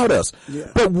that about us. Yeah.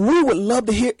 But we would love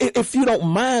to hear, if you don't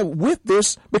mind with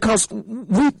this, because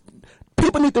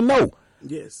people need to know.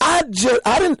 Yes. I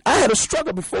had a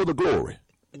struggle before the glory.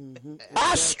 Mm-hmm.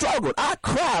 I struggled. I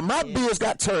cried. My bills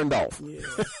got turned off. Yes.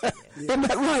 Isn't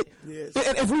that right? Yes.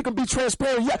 And if we can be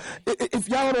transparent, if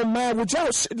y'all don't mind, would y'all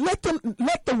let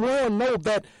the world know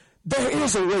that there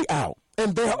is a way out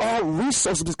and there are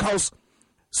resources, because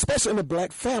especially in the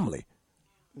black family,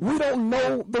 we don't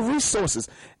know the resources.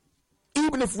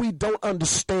 Even if we don't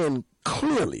understand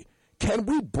clearly, can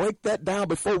we break that down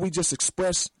before we just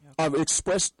express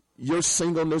your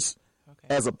singleness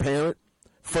as a parent?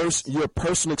 First, your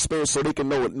personal experience, so they can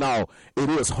know it now. It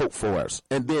is hope for us,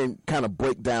 and then kind of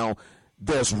break down.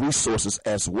 There's resources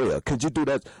as well. Could you do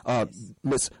that,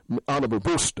 Miss Honorable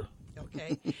Brewster?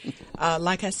 Okay.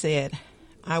 Like I said,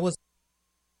 I was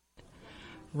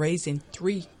raising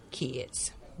 3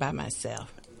 kids by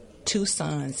myself, 2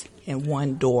 sons and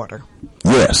 1 daughter.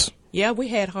 Yes. Yeah, we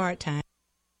had hard times.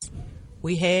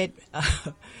 We had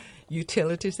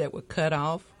utilities that were cut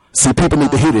off. See, people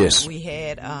need to hear this. We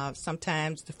had,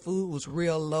 sometimes the food was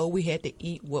real low. We had to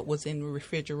eat what was in the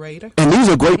refrigerator. And these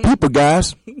are great people,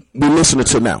 guys, we're listening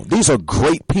to now. These are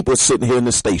great people sitting here in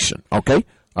the station, okay?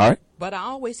 All right? But I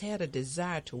always had a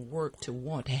desire to work, to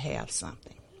want to have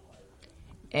something.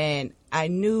 And I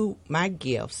knew my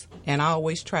gifts, and I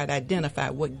always tried to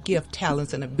identify what gift,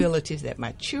 talents, and abilities that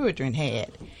my children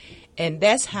had. And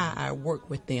that's how I worked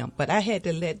with them. But I had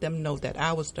to let them know that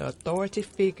I was the authority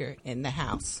figure in the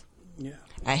house. Yeah.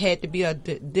 I had to be a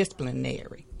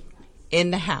disciplinary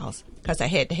in the house because I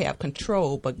had to have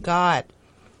control. But God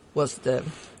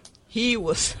He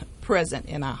was present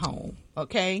in our home,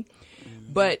 okay?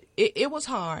 Mm-hmm. But it was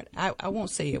hard. I won't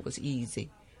say it was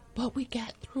easy. But we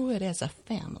got through it as a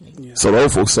family. Yeah. So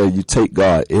those folks say you take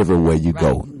God everywhere you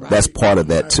go. Right. That's part of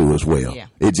that too as well. Yeah.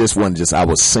 It just wasn't just I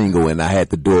was single and I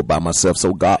had to do it by myself,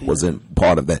 so God wasn't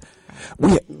part of that.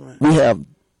 We have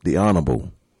the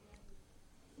Honorable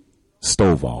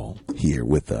Stovall here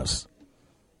with us.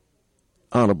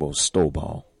 Honorable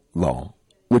Stovall,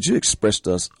 would you express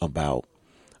to us about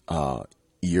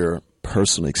your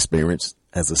personal experience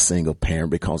as a single parent?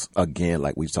 Because again,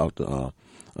 like we talked to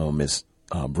Miss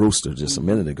Brewster just a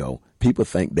minute ago, people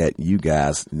think that you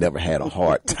guys never had a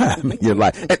hard time in your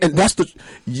life, and that's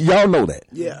y'all know that.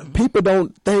 Yeah, people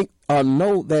don't think or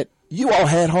know that you all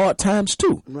had hard times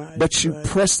too. Right, but you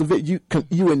persevered,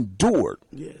 you endured.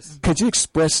 Yes. Could you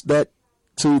express that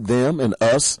to them and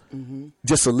us? Mm-hmm.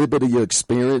 Just a little bit of your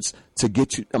experience to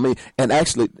get you. I mean, and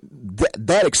actually,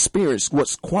 that experience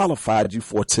what's qualified you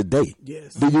for today.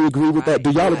 Yes. Do you agree with that?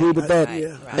 Do y'all agree with that?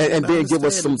 Yeah. And then give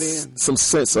us some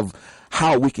sense of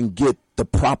how we can get the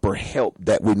proper help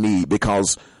that we need,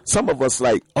 because some of us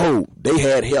like, oh, they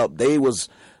had help. They was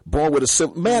born with a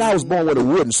silver. Man, I was born with a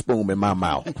wooden spoon in my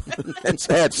mouth. And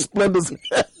had splinters,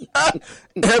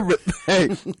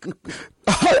 everything.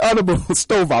 Honorable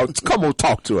Stovall, come on,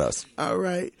 talk to us. All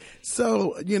right.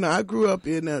 So, I grew up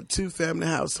in a 2-family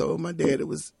household. My dad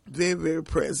was very, very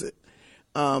present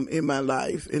in my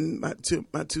life, and my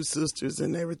two sisters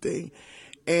and everything.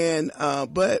 And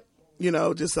but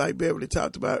just like Beverly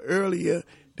talked about earlier,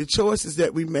 the choices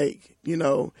that we make,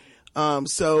 so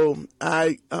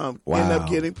I ended up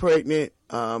getting pregnant.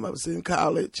 I was in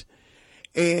college.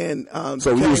 And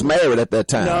so you was married at that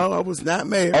time? No, I was not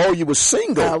married. Oh, you were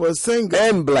single? I was single.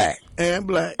 And black? And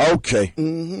black. Okay.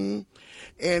 Mm-hmm.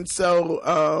 And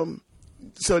so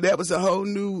so that was a whole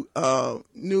new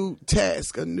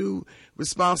task, a new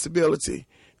responsibility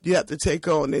you have to take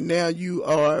on. And now you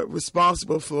are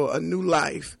responsible for a new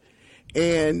life.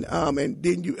 And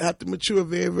then you have to mature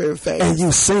very, very fast. And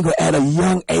you single at a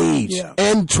young age,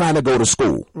 and trying to go to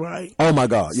school. Right. Oh my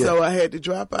God. Yeah. So I had to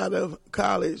drop out of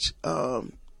college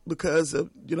because of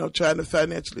trying to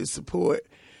financially support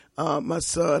my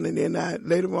son, and then I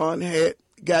later on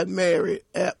got married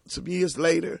some years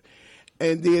later,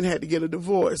 and then had to get a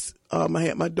divorce. I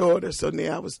had my daughter, so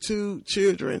now I was 2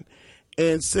 children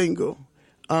and single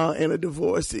and a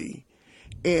divorcee,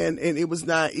 and it was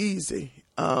not easy.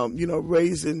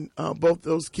 Raising both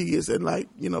those kids, and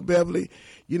Beverly,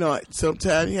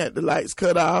 sometimes you had the lights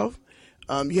cut off.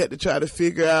 You had to try to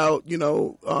figure out,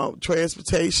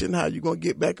 transportation, how you're going to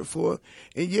get back and forth.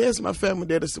 And yes, my family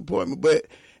there to support me, but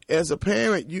as a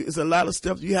parent, it's a lot of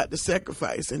stuff you have to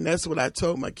sacrifice. And that's what I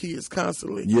told my kids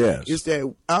constantly. Yes. Is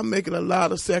that I'm making a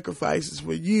lot of sacrifices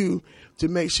for you to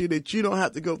make sure that you don't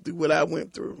have to go through what I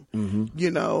went through.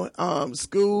 Mm-hmm.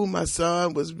 School, my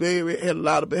son had a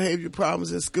lot of behavior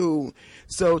problems in school.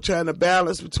 So trying to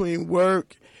balance between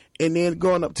work and then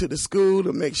going up to the school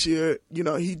to make sure,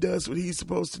 he does what he's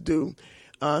supposed to do.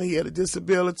 He had a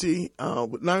disability,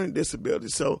 with learning disability,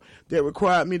 so that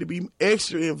required me to be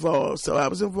extra involved. So I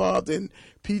was involved in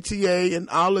PTA and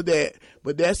all of that,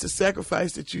 but that's the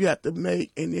sacrifice that you have to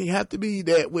make, and you have to be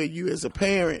that way. You as a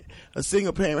parent, a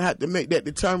single parent, have to make that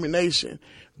determination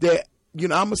that, I'm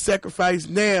going to sacrifice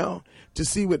now to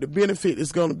see what the benefit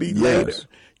is going to be later.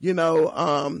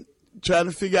 Trying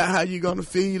to figure out how you're going to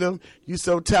feed them. You're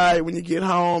so tired when you get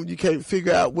home, you can't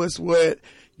figure out what's what.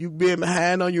 You've been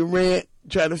behind on your rent,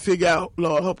 trying to figure out,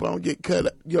 Lord, hope I don't get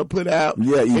put out.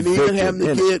 Yeah, and even having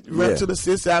to get rental yeah.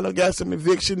 assistance. I done got some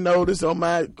eviction notice on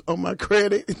my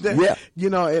credit. Yeah.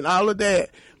 And all of that.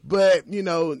 But,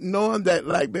 knowing that,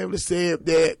 like Beverly said,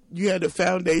 that you had the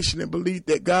foundation and belief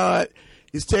that God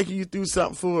is taking you through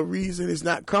something for a reason. It's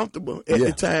not comfortable at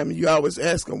the time. And you always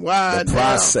ask them why. The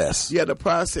process. The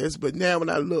process. But now when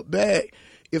I look back,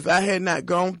 if I had not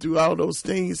gone through all those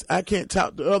things, I can't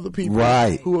talk to other people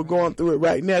who are going through it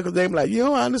right now, because they're like, you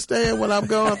don't understand what I'm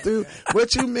going through.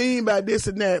 What you mean by this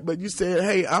and that? But you said,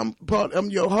 hey, I'm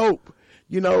your hope,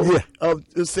 of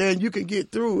saying you can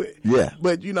get through it. Yeah.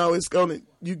 But,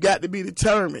 you got to be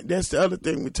determined. That's the other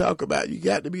thing we talk about. You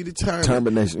got to be determined.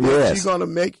 Determination, yes. You're going to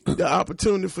make the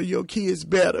opportunity for your kids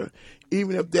better,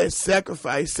 even if that's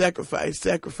sacrifice.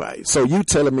 So you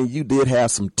telling me you did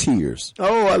have some tears?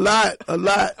 Oh, a lot.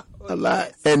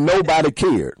 And nobody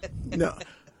cared?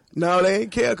 No, they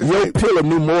ain't care. Your pillar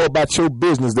knew more about your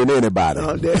business than anybody.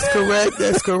 Oh, that's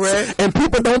correct. And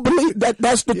people don't believe that.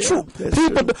 That's the truth. That's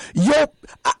people, true.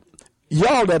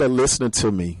 Y'all that are listening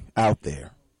to me out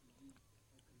there,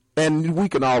 and we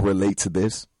can all relate to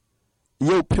this.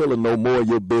 Your pillar know more of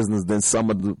your business than some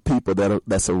of the people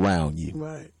that's around you.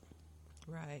 Right.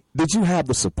 Did you have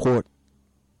the support,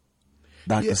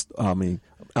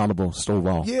 Honorable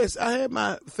Stovall? Yes, I had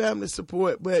my family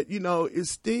support, but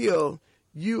it's still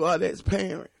you are that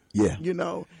parent. Yeah.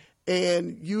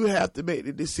 And you have to make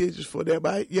the decisions for that.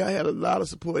 But I had a lot of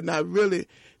support, and I really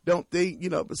don't think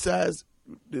besides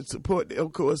the support,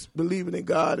 of course, believing in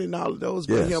God and all of those,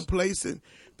 but Him placing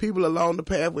people along the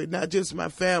pathway, not just my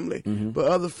family, but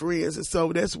other friends. And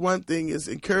so that's one thing, is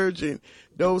encouraging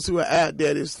those who are out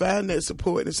there, is find that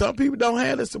support. And some people don't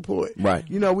have that support. Right.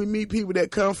 We meet people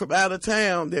that come from out of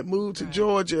town, that move to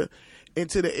Georgia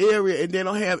into the area, and they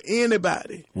don't have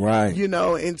anybody. Right.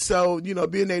 And so,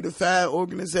 being able to find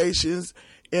organizations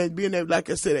and being able, like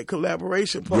I said, that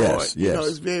collaboration part,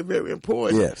 is very, very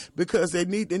important. Yes. Because they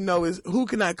need to know is who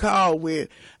can I call when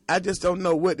I just don't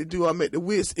know what to do. I'm at the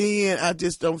wit's end. I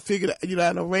just don't figure I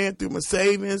done ran through my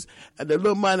savings and the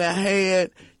little money I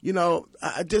had,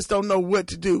 I just don't know what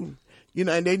to do.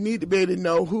 And they need to be able to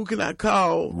know who can I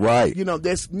call, right?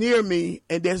 That's near me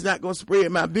and that's not going to spread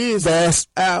my business that's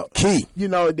out. Key.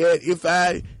 That if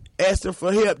I ask them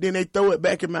for help, then they throw it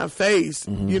back in my face.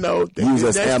 Use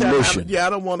as ammunition. I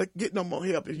don't want to get no more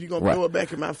help if you're going to throw it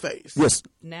back in my face. Yes.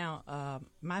 Now,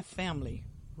 my family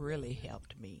really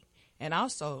helped me. And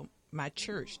also my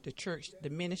church, the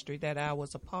ministry that I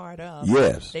was a part of.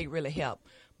 Yes. They really helped.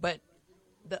 But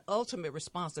the ultimate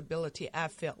responsibility I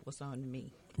felt was on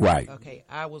me. Right. Okay,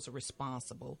 I was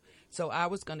responsible. So I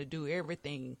was going to do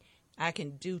everything I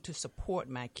can do to support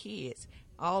my kids.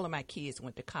 All of my kids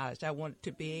went to college. I wanted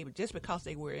to be able, just because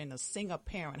they were in a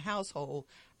single-parent household,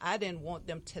 I didn't want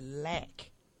them to lack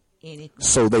anything.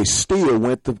 So they still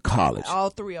went to college. All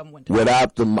three of them went to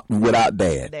college. Without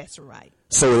dad. That's right.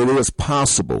 So it is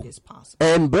possible. It's possible.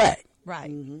 And black.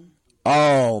 Right. Mm-hmm.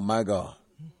 Oh, my God.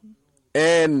 Mm-hmm.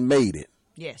 And made it.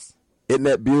 Yes. Isn't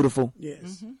that beautiful? Yes.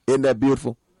 Mm-hmm. Isn't that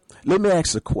beautiful? Let me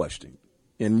ask a question,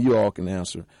 and you all can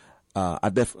answer. I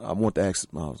want to ask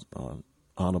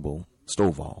Honorable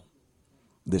Stovall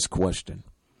this question,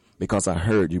 because I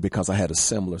heard you, because I had a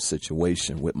similar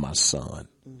situation with my son.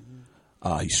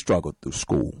 Mm-hmm. He struggled through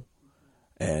school,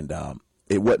 and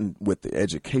it wasn't with the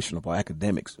educational or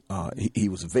academics. He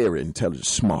was very intelligent,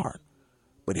 smart,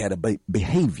 but he had a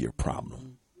behavior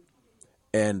problem.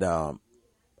 And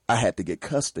I had to get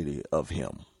custody of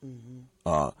him.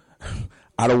 Mm-hmm.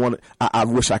 I don't want to, I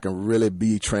wish I can really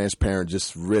be transparent,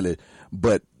 just really,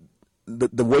 but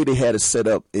the way they had it set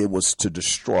up, it was to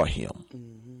destroy him,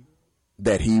 mm-hmm.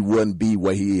 that he wouldn't be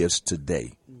where he is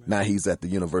today. Right. Now he's at the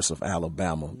University of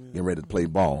Alabama, getting ready to play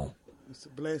ball. It's a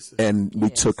blessing. And we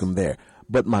took him there.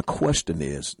 But my question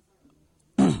is,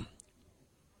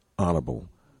 Honorable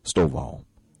Stovall,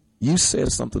 you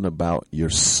said something about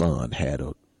your son had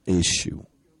an issue.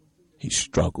 He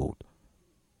struggled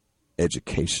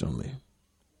educationally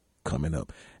coming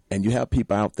up. And you have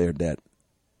people out there that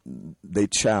they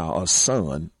child or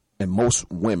son, and most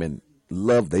women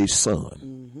love their son.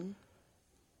 Mm-hmm.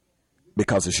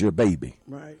 because it's your baby.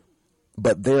 Right.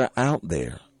 But they're out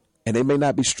there, and they may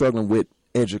not be struggling with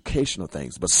educational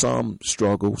things, but some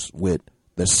struggles with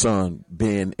their son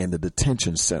being in the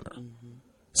detention center.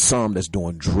 Some that's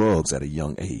doing drugs at a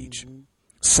young age.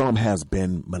 Some has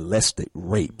been molested,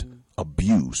 raped,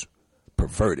 abused,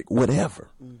 perverted, whatever.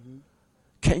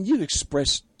 Can you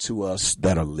express to us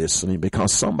that are listening,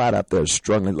 because somebody out there is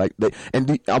struggling like that,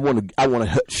 and I want to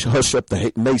hush up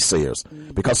the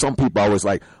naysayers, because some people are always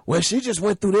like, well, she just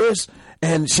went through this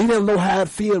and she didn't know how it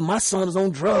feels. My son is on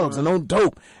drugs and on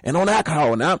dope and on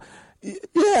alcohol now.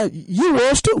 Yeah, you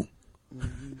was too.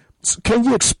 So can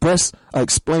you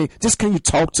explain? Just can you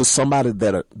talk to somebody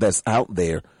that's out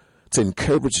there to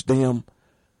encourage them,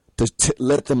 to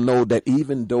let them know that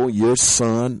even though your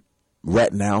son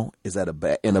right now is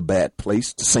in a bad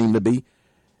place to seem to be,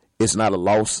 it's not a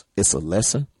loss, it's a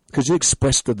lesson? Could you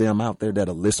express to them out there that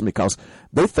are listening, because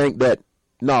they think that,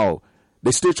 no,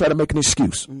 they still try to make an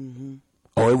excuse.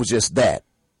 Or it was just that.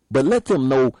 But let them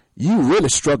know you really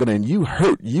struggled and you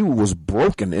hurt. You was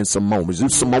broken in some moments.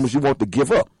 There's some moments you want to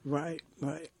give up. Right.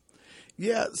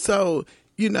 Yeah, so,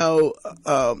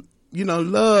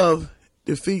 love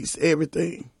defeats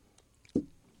everything.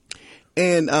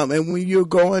 And when you're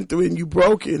going through and you're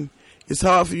broken, it's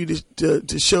hard for you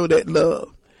to show that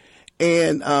love.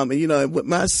 And with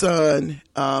my son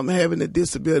having a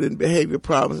disability and behavior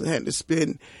problems and having to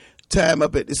spend time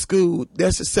up at the school,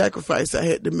 that's a sacrifice I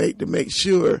had to make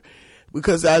sure,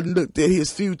 because I looked at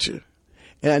his future.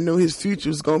 And I knew his future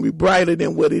was going to be brighter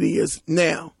than what it is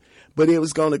now. But it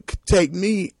was going to take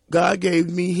me. God gave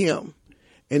me him.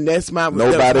 And that's my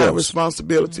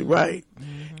responsibility, right?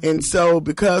 And so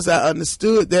because I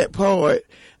understood that part,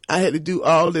 I had to do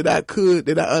all that I could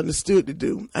that I understood to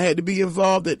do. I had to be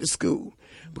involved at the school.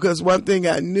 Because one thing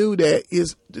I knew that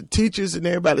is the teachers and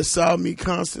everybody saw me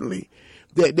constantly,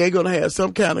 that they're going to have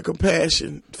some kind of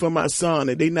compassion for my son.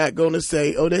 And they're not going to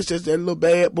say, oh, that's just that little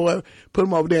bad boy, put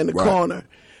him over there in the corner.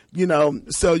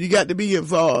 So you got to be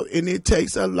involved. And it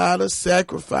takes a lot of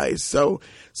sacrifice. So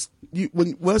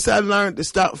once I learned to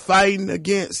stop fighting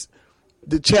against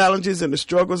the challenges and the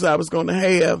struggles I was going to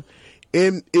have,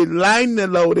 it lightened the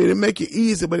load. It didn't make it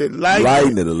easy, but it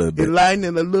lightened it a little bit. It lightened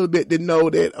it a little bit to know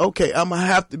that, okay, I'm going to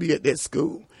have to be at that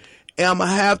school. And I'm going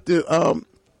to have to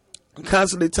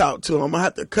constantly talk to him. I'm going to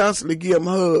have to constantly give him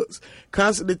hugs,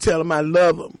 constantly tell him I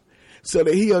love him, so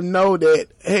that he'll know that,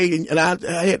 hey, and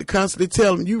I had to constantly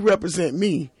tell him, you represent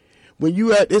me. When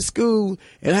you at this school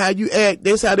and how you act,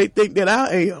 that's how they think that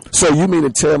I am. So you mean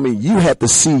to tell me you had to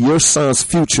see your son's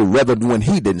future rather than when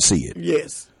he didn't see it?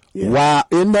 Yes. Yeah. Wow,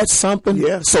 isn't that something?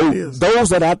 Yes. So those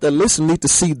that out there listening need to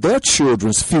see their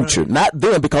children's future, not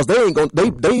them, because they ain't going.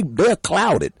 They're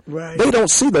clouded. Right. They don't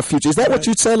see their future. Is that what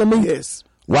you're telling me? Yes.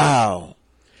 Wow.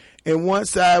 And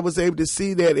once I was able to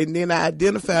see that, and then I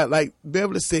identified, like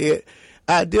Beverly said,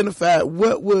 I identified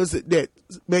what was it that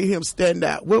made him stand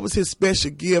out. What was his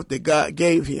special gift that God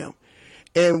gave him?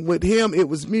 And with him, it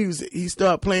was music. He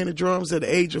started playing the drums at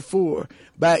the age of 4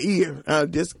 by ear. I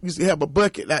just used to have a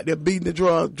bucket out there beating the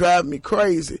drums, driving me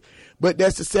crazy. But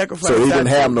that's the sacrifice. So he didn't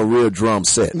have no real drum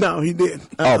set? No, he didn't.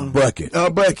 A bucket. A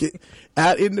bucket.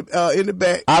 Out in the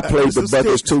back. I played the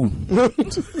buckets too.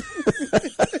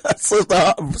 So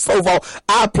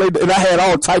I played, and I had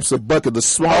all types of buckets, the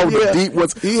small, the deep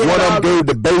ones. One of them gave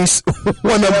the bass,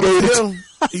 one of them gave the...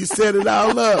 He set it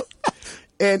all up.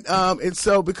 And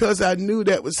so because I knew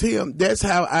that was him, that's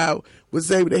how I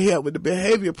was able to help with the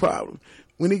behavior problem.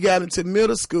 When he got into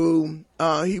middle school,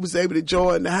 he was able to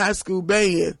join the high school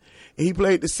band, and he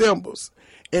played the cymbals.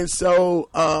 And so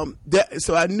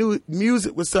so I knew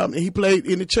music was something. He played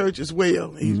in the church as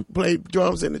well. He played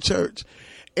drums in the church.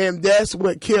 And that's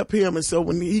what kept him. And so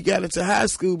when he got into high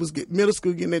school, middle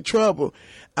school, getting in trouble,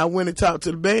 I went and talked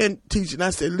to the band teacher, and I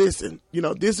said, listen,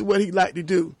 this is what he like to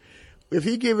do. If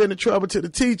he give any trouble to the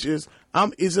teachers,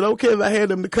 is it okay if I had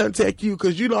them to contact you?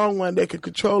 Because you're the only one that can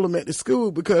control him at the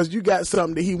school, because you got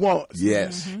something that he wants.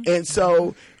 Yes. And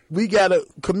so we got a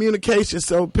communication.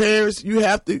 So parents, you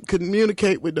have to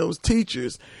communicate with those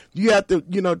teachers. You have to,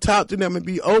 talk to them and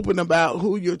be open about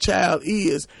who your child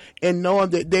is, and knowing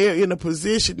that they're in a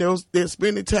position, they're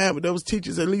spending time with those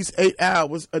teachers at least 8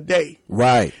 hours a day.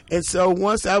 Right. And so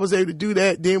once I was able to do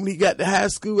that, then when he got to high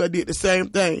school, I did the same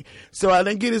thing. So I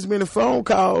didn't get as many phone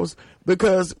calls,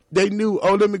 because they knew,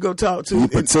 let me go talk to him. He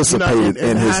participated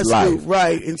in his life.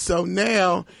 Right. And so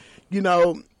now,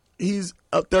 he's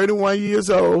 31 years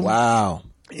old. Wow.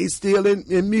 He's still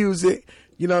in music,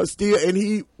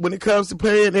 and when it comes to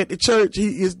playing at the church,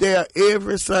 he is there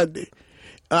every Sunday.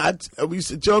 we used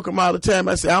to joke them all the time.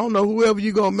 I said, I don't know whoever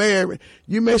you gonna marry.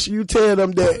 You make sure you tell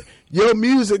them that your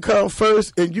music come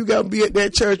first, and you gotta be at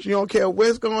that church. You don't care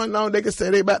what's going on. They can say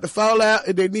they about to fall out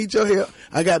and they need your help.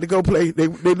 I got to go play. They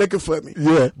looking for me.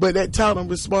 Yeah. But that taught them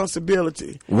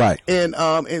responsibility. Right.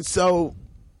 And so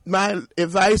my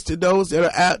advice to those that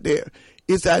are out there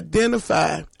is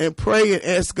identify and pray and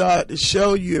ask God to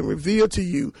show you and reveal to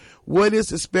you what is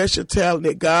the special talent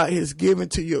that God has given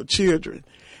to your children,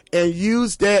 and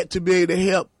use that to be able to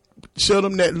help show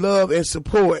them that love and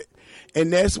support.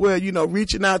 And that's where,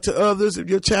 reaching out to others. If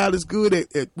your child is good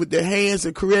at with their hands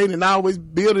and creating and always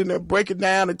building and breaking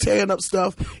down and tearing up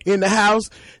stuff in the house,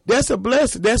 that's a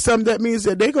blessing. That's something that means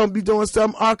that they're going to be doing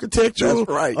something architectural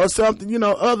or something,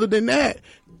 other than that.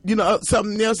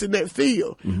 Something else in that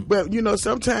field. Mm-hmm. But,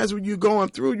 sometimes when you're going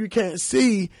through, you can't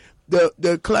see the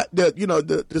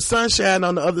sunshine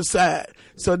on the other side.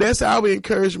 So that's our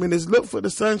encouragement, is look for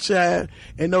the sunshine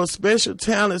and those special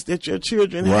talents that your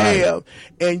children have,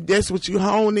 and that's what you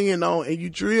hone in on and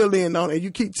you drill in on, and you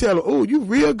keep telling, oh, you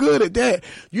real good at that.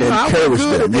 I was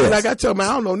good at that. Yes. Like I told them,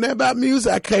 I don't know nothing about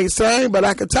music. I can't sing, but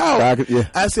I can talk.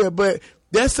 I said, but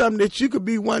that's something that you could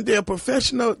be one day a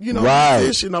professional,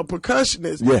 musician or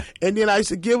percussionist. Yeah. And then I used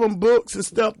to give him books and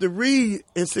stuff to read,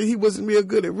 and say he wasn't real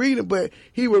good at reading, but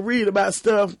he would read about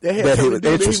stuff that had something to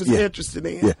do that he was interested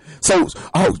in. Yeah. So,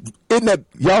 isn't that,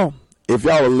 y'all, if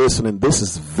y'all are listening, this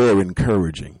is very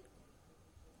encouraging.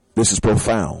 This is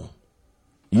profound.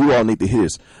 You all need to hear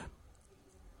this.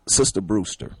 Sister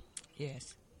Brewster.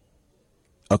 Yes.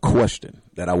 A question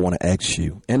that I want to ask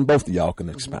you, and both of y'all can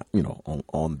expound,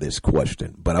 on this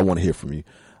question, but I want to hear from you,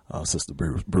 Sister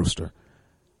Brewster.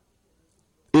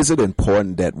 Is it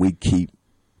important that we keep,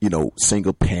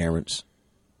 single parents?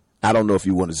 I don't know if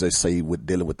you want to say with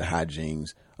dealing with the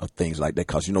hygienes of things like that,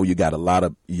 because, you got a lot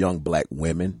of young black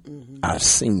women. Mm-hmm. I've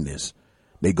seen this.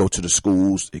 They go to the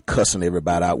schools, they cussing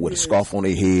everybody out with a scarf on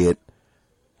their head.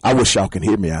 I wish y'all can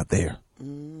hear me out there.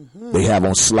 Mm-hmm. They have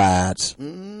on slides.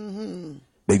 Mm-hmm.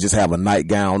 They just have a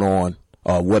nightgown on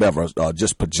or whatever,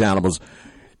 just pajamas.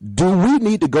 Do we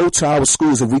need to go to our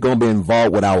schools if we're going to be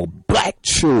involved with our black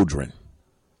children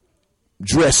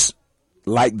dress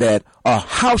like that?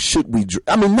 How should we dress?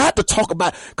 I mean, not to talk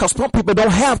about, because some people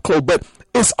don't have clothes, but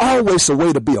it's always a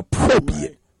way to be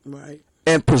appropriate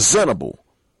and presentable.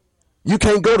 You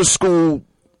can't go to school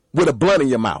with a blunt in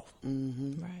your mouth.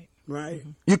 Mm-hmm. Right.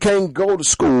 You can't go to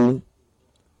school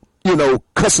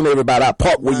cussing everybody out,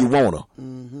 park where you want to.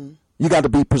 Mm-hmm. You got to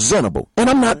be presentable. And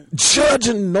I'm not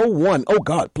judging no one. Oh,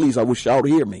 God, please, I wish y'all to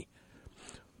hear me.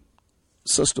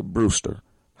 Sister Brewster,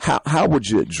 how would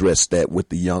you address that with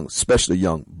the young, especially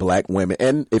young black women,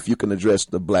 and if you can address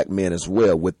the black men as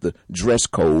well with the dress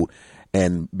code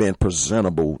and being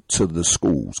presentable to the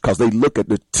schools? Because they look at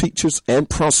the teachers and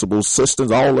principals,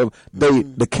 sisters, all of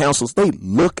the counselors, they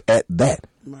look at that.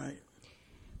 Right.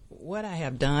 What I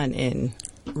have done in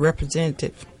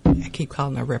Representative, I keep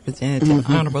calling her Representative,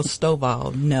 Honorable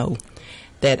Stovall, know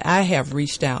that I have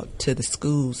reached out to the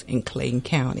schools in Clayton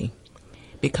County,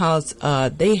 because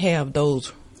they have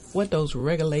those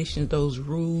regulations, those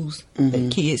rules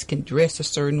that kids can dress a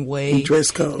certain way.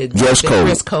 Dress code.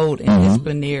 Dress code and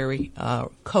disciplinary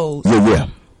codes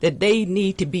that they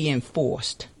need to be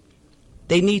enforced.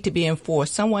 They need to be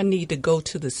enforced. Someone need to go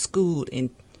to the school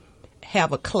and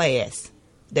have a class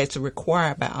that's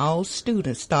required by all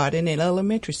students starting in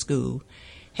elementary school.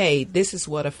 Hey, this is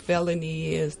what a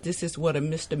felony is. This is what a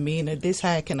misdemeanor. This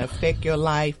how it can affect your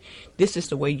life. This is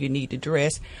the way you need to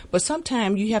dress. But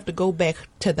sometimes you have to go back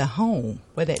to the home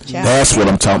where that child. That's what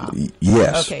I'm talking.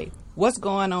 Yes. Okay. What's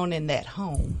going on in that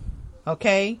home?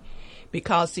 Okay.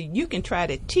 Because see, you can try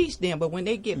to teach them, but when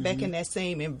they get back in that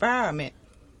same environment,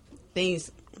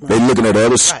 things. They looking at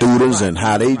other students and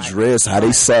how they dress, how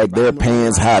they sag their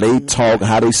pants, how they talk,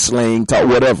 how they slang, talk,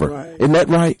 whatever. Isn't that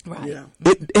right? Right. Yeah.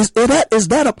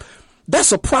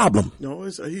 That's a problem. No,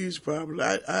 it's a huge problem.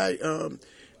 I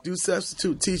do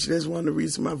substitute teaching. That's one of the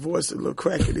reasons my voice is a little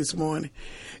cracky this morning.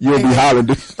 You'll be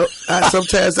hollering.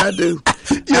 Sometimes I do.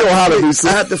 You don't holler.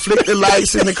 I have to flick the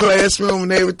lights in the classroom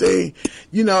and everything.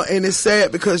 And it's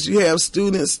sad because you have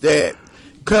students that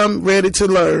come ready to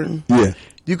learn. Yeah.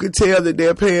 You could tell that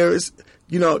their parents,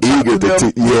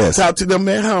 talk to them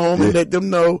at home and let them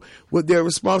know what their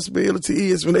responsibility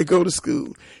is when they go to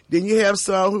school. Then you have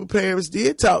some whose parents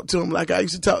did talk to them, like I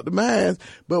used to talk to mine,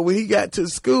 but when he got to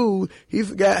school, he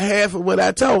forgot half of what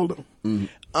I told him.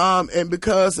 Mm-hmm. And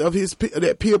because of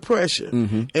that peer pressure.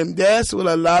 Mm-hmm. And that's what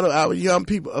a lot of our young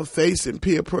people are facing,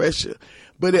 peer pressure.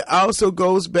 But it also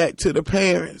goes back to the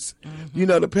parents.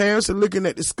 Mm-hmm. The parents are looking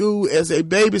at the school as a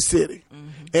babysitting. Mm-hmm.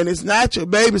 And it's not your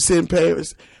babysitting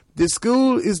parents. The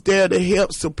school is there to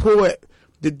help support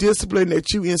the discipline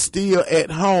that you instill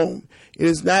at home. It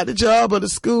is not the job of the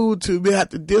school to have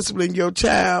to discipline your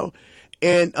child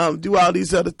and do all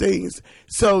these other things.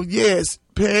 So yes,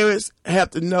 parents have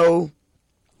to know,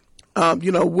 how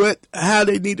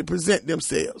they need to present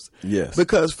themselves. Yes.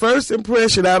 Because first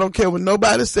impression, I don't care what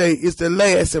nobody say, is the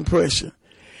last impression.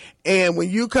 And when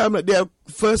you come up there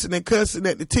fussing and cussing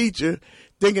at the teacher,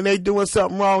 thinking they doing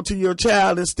something wrong to your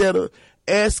child, instead of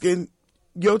asking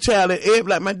your child, and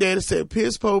like my daddy said,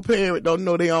 piss poor parent don't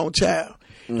know their own child.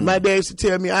 And my dad used to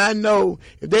tell me, I know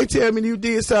if they tell me you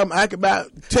did something, I can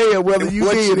about tell whether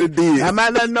you did it. I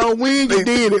might not know when you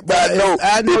did it, but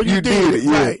I know you did it,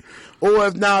 right? Or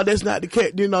if no, that's not the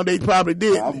case, they probably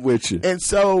didn't. I'm with you. And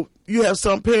so you have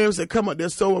some parents that come up there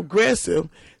so aggressive,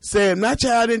 saying, my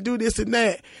child didn't do this and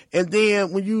that. And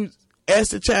then when you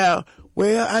ask the child,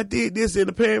 well, I did this, and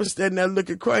the parents standing there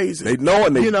looking crazy. They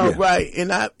knowing they, right. And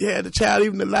I had the child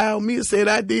even allow me to say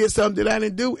I did something that I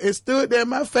didn't do, and stood there in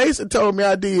my face and told me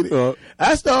I did it.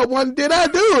 I started wondering, did I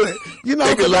do it?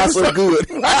 Because I'm so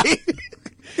good. Right?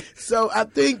 So I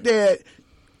think that,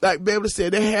 like Beverly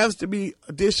said, there has to be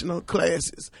additional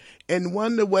classes. And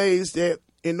one of the ways that,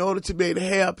 in order to be able to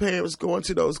have parents going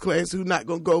to those classes who are not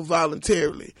going to go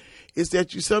voluntarily, is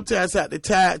that you sometimes have to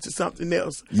tie it to something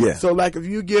else. Yeah. So, like, if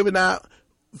you're giving out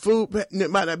food,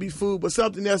 it might not be food, but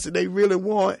something else that they really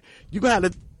want, you got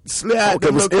to slide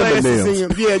the little classes in.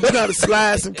 Yeah, you got to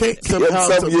slide some classes in,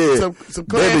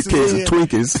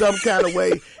 Twinkies, some kind of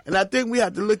way. And I think we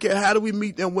have to look at how do we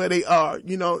meet them where they are.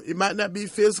 It might not be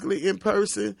physically in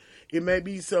person. It may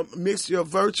be some mixture of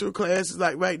virtual classes.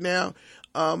 Like right now,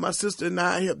 my sister and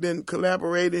I have been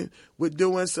collaborating with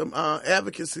doing some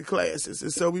advocacy classes.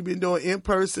 And so we've been doing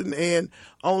in-person and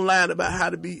online about how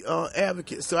to be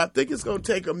advocates. So I think it's going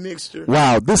to take a mixture.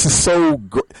 Wow, this is so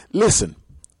great. Listen,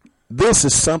 this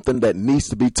is something that needs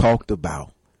to be talked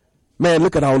about. Man,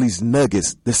 look at all these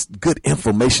nuggets, this good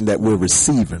information that we're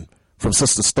receiving from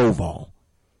Sister Stovall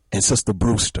and Sister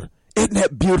Brewster. Isn't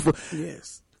that beautiful?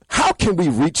 Yes. How can we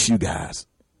reach you guys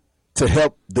to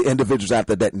help the individuals out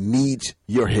there that need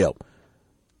your help?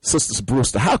 Sister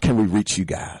Brewster, how can we reach you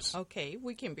guys? Okay,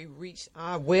 we can be reached.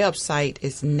 Our website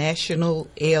is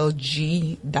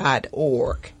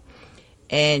nationallg.org,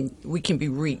 and we can be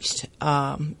reached.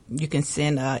 You can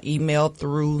send an email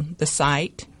through the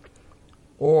site,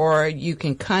 or you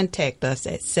can contact us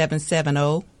at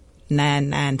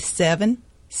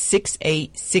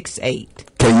 770-997-6868.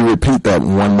 Can you repeat that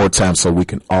one more time so we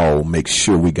can all make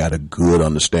sure we got a good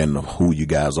understanding of who you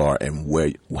guys are and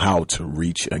how to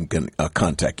reach and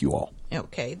contact you all?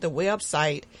 Okay, the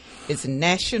website is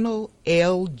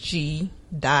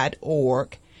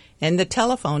nationallg.org, and the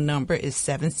telephone number is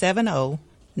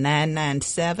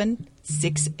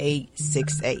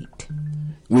 770-997-6868.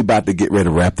 We about to get ready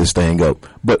to wrap this thing up.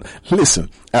 But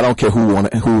listen, I don't care who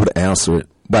would answer it,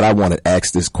 but I want to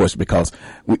ask this question because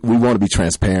we want to be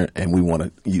transparent and we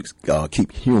want to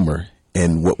keep humor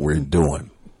in what we're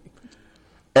doing.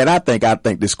 And I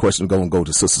think this question is going to go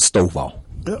to Sister Stovall.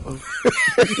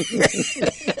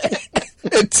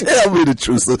 And tell me the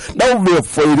truth. So don't be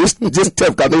afraid. Just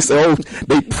tell, because they say,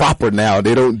 they proper now.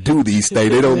 They don't do these things.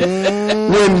 They don't.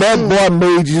 When that boy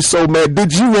made you so mad,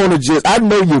 did you want to just? I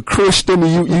know you're Christian.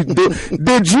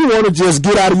 Did you want to just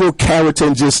get out of your character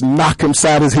and just knock him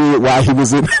side his head while he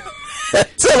was in?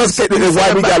 Tell us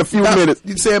why we got a few minutes.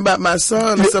 You saying about my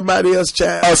son or somebody else's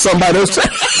child? Oh, somebody else's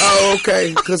child. Oh,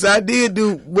 okay. Because I did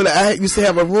I used to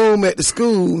have a room at the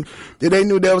school that they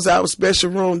knew that was our special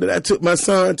room that I took my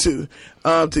son to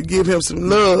give him some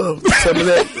love. Some of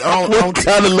that what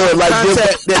kind of love? Like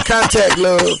that contact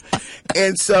love.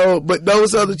 And so, but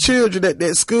those other children at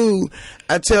that school,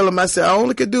 I tell them, I said, I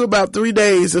only could do about 3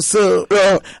 days of sub.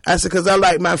 I said, because I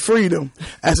like my freedom.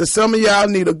 I said, some of y'all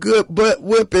need a good butt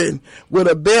whipping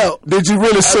with a belt. Did you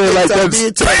really say it like that? I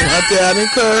did tell them. I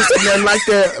didn't cuss or nothing like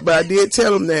that, but I did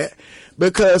tell them that.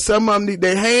 Because some of them need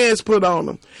their hands put on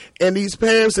them. And these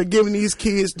parents are giving these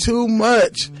kids too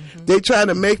much. Mm-hmm. They trying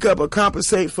to make up or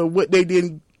compensate for what they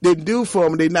didn't do for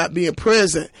them. They're not being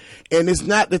present. And it's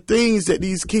not the things that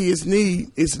these kids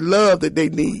need. It's love that they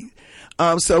need.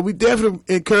 So we definitely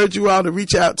encourage you all to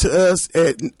reach out to us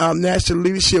at National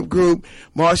Leadership Group.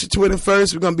 March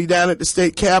 21st, we're going to be down at the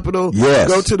state capitol. Yes.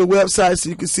 Go to the website so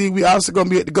you can see. We also going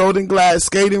to be at the Golden Glide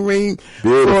Skating Ring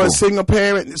for a single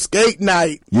parent skate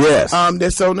night. Yes.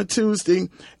 That's on a Tuesday.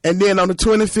 And then on the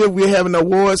 25th, we're having an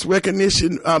awards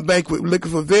recognition banquet. We're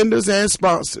looking for vendors and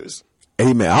sponsors.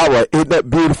 Amen. All right. Isn't that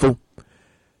beautiful?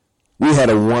 We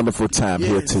had a wonderful time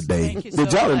here today.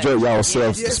 Did y'all enjoy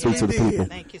yourselves to speak to the people?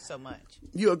 Thank you so much.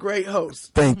 You're a great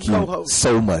host. Thank you Co-host.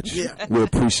 so much. Yeah. We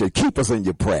appreciate. Keep us in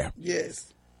your prayer.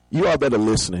 Yes. You all that are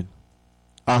listening,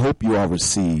 I hope you all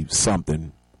receive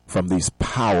something from these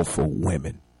powerful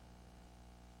women.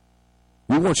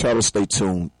 We want y'all to stay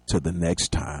tuned to the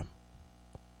next time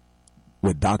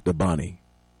with Dr. Bonnie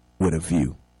with a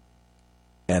View.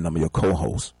 And I'm your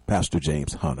co-host, Pastor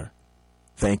James Hunter.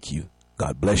 Thank you.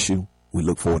 God bless you. We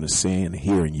look forward to seeing and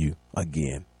hearing you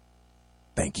again.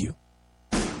 Thank you.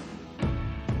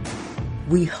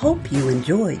 We hope you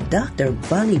enjoyed Dr.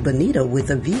 Bonnie Bonita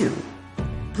with a View.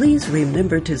 Please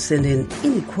remember to send in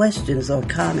any questions or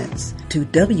comments to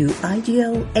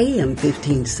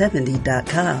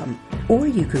WIGOAM1570.com, or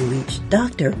you can reach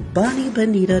Dr. Bonnie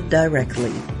Bonita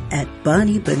directly at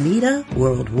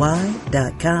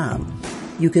BonnieBonitaWorldwide.com.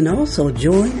 You can also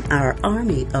join our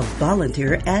army of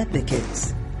volunteer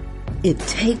advocates. It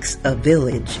takes a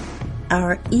village.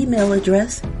 Our email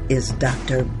address is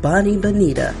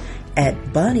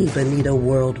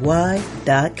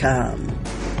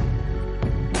drbonniebonita@BonnieBonitaWorldwide.com.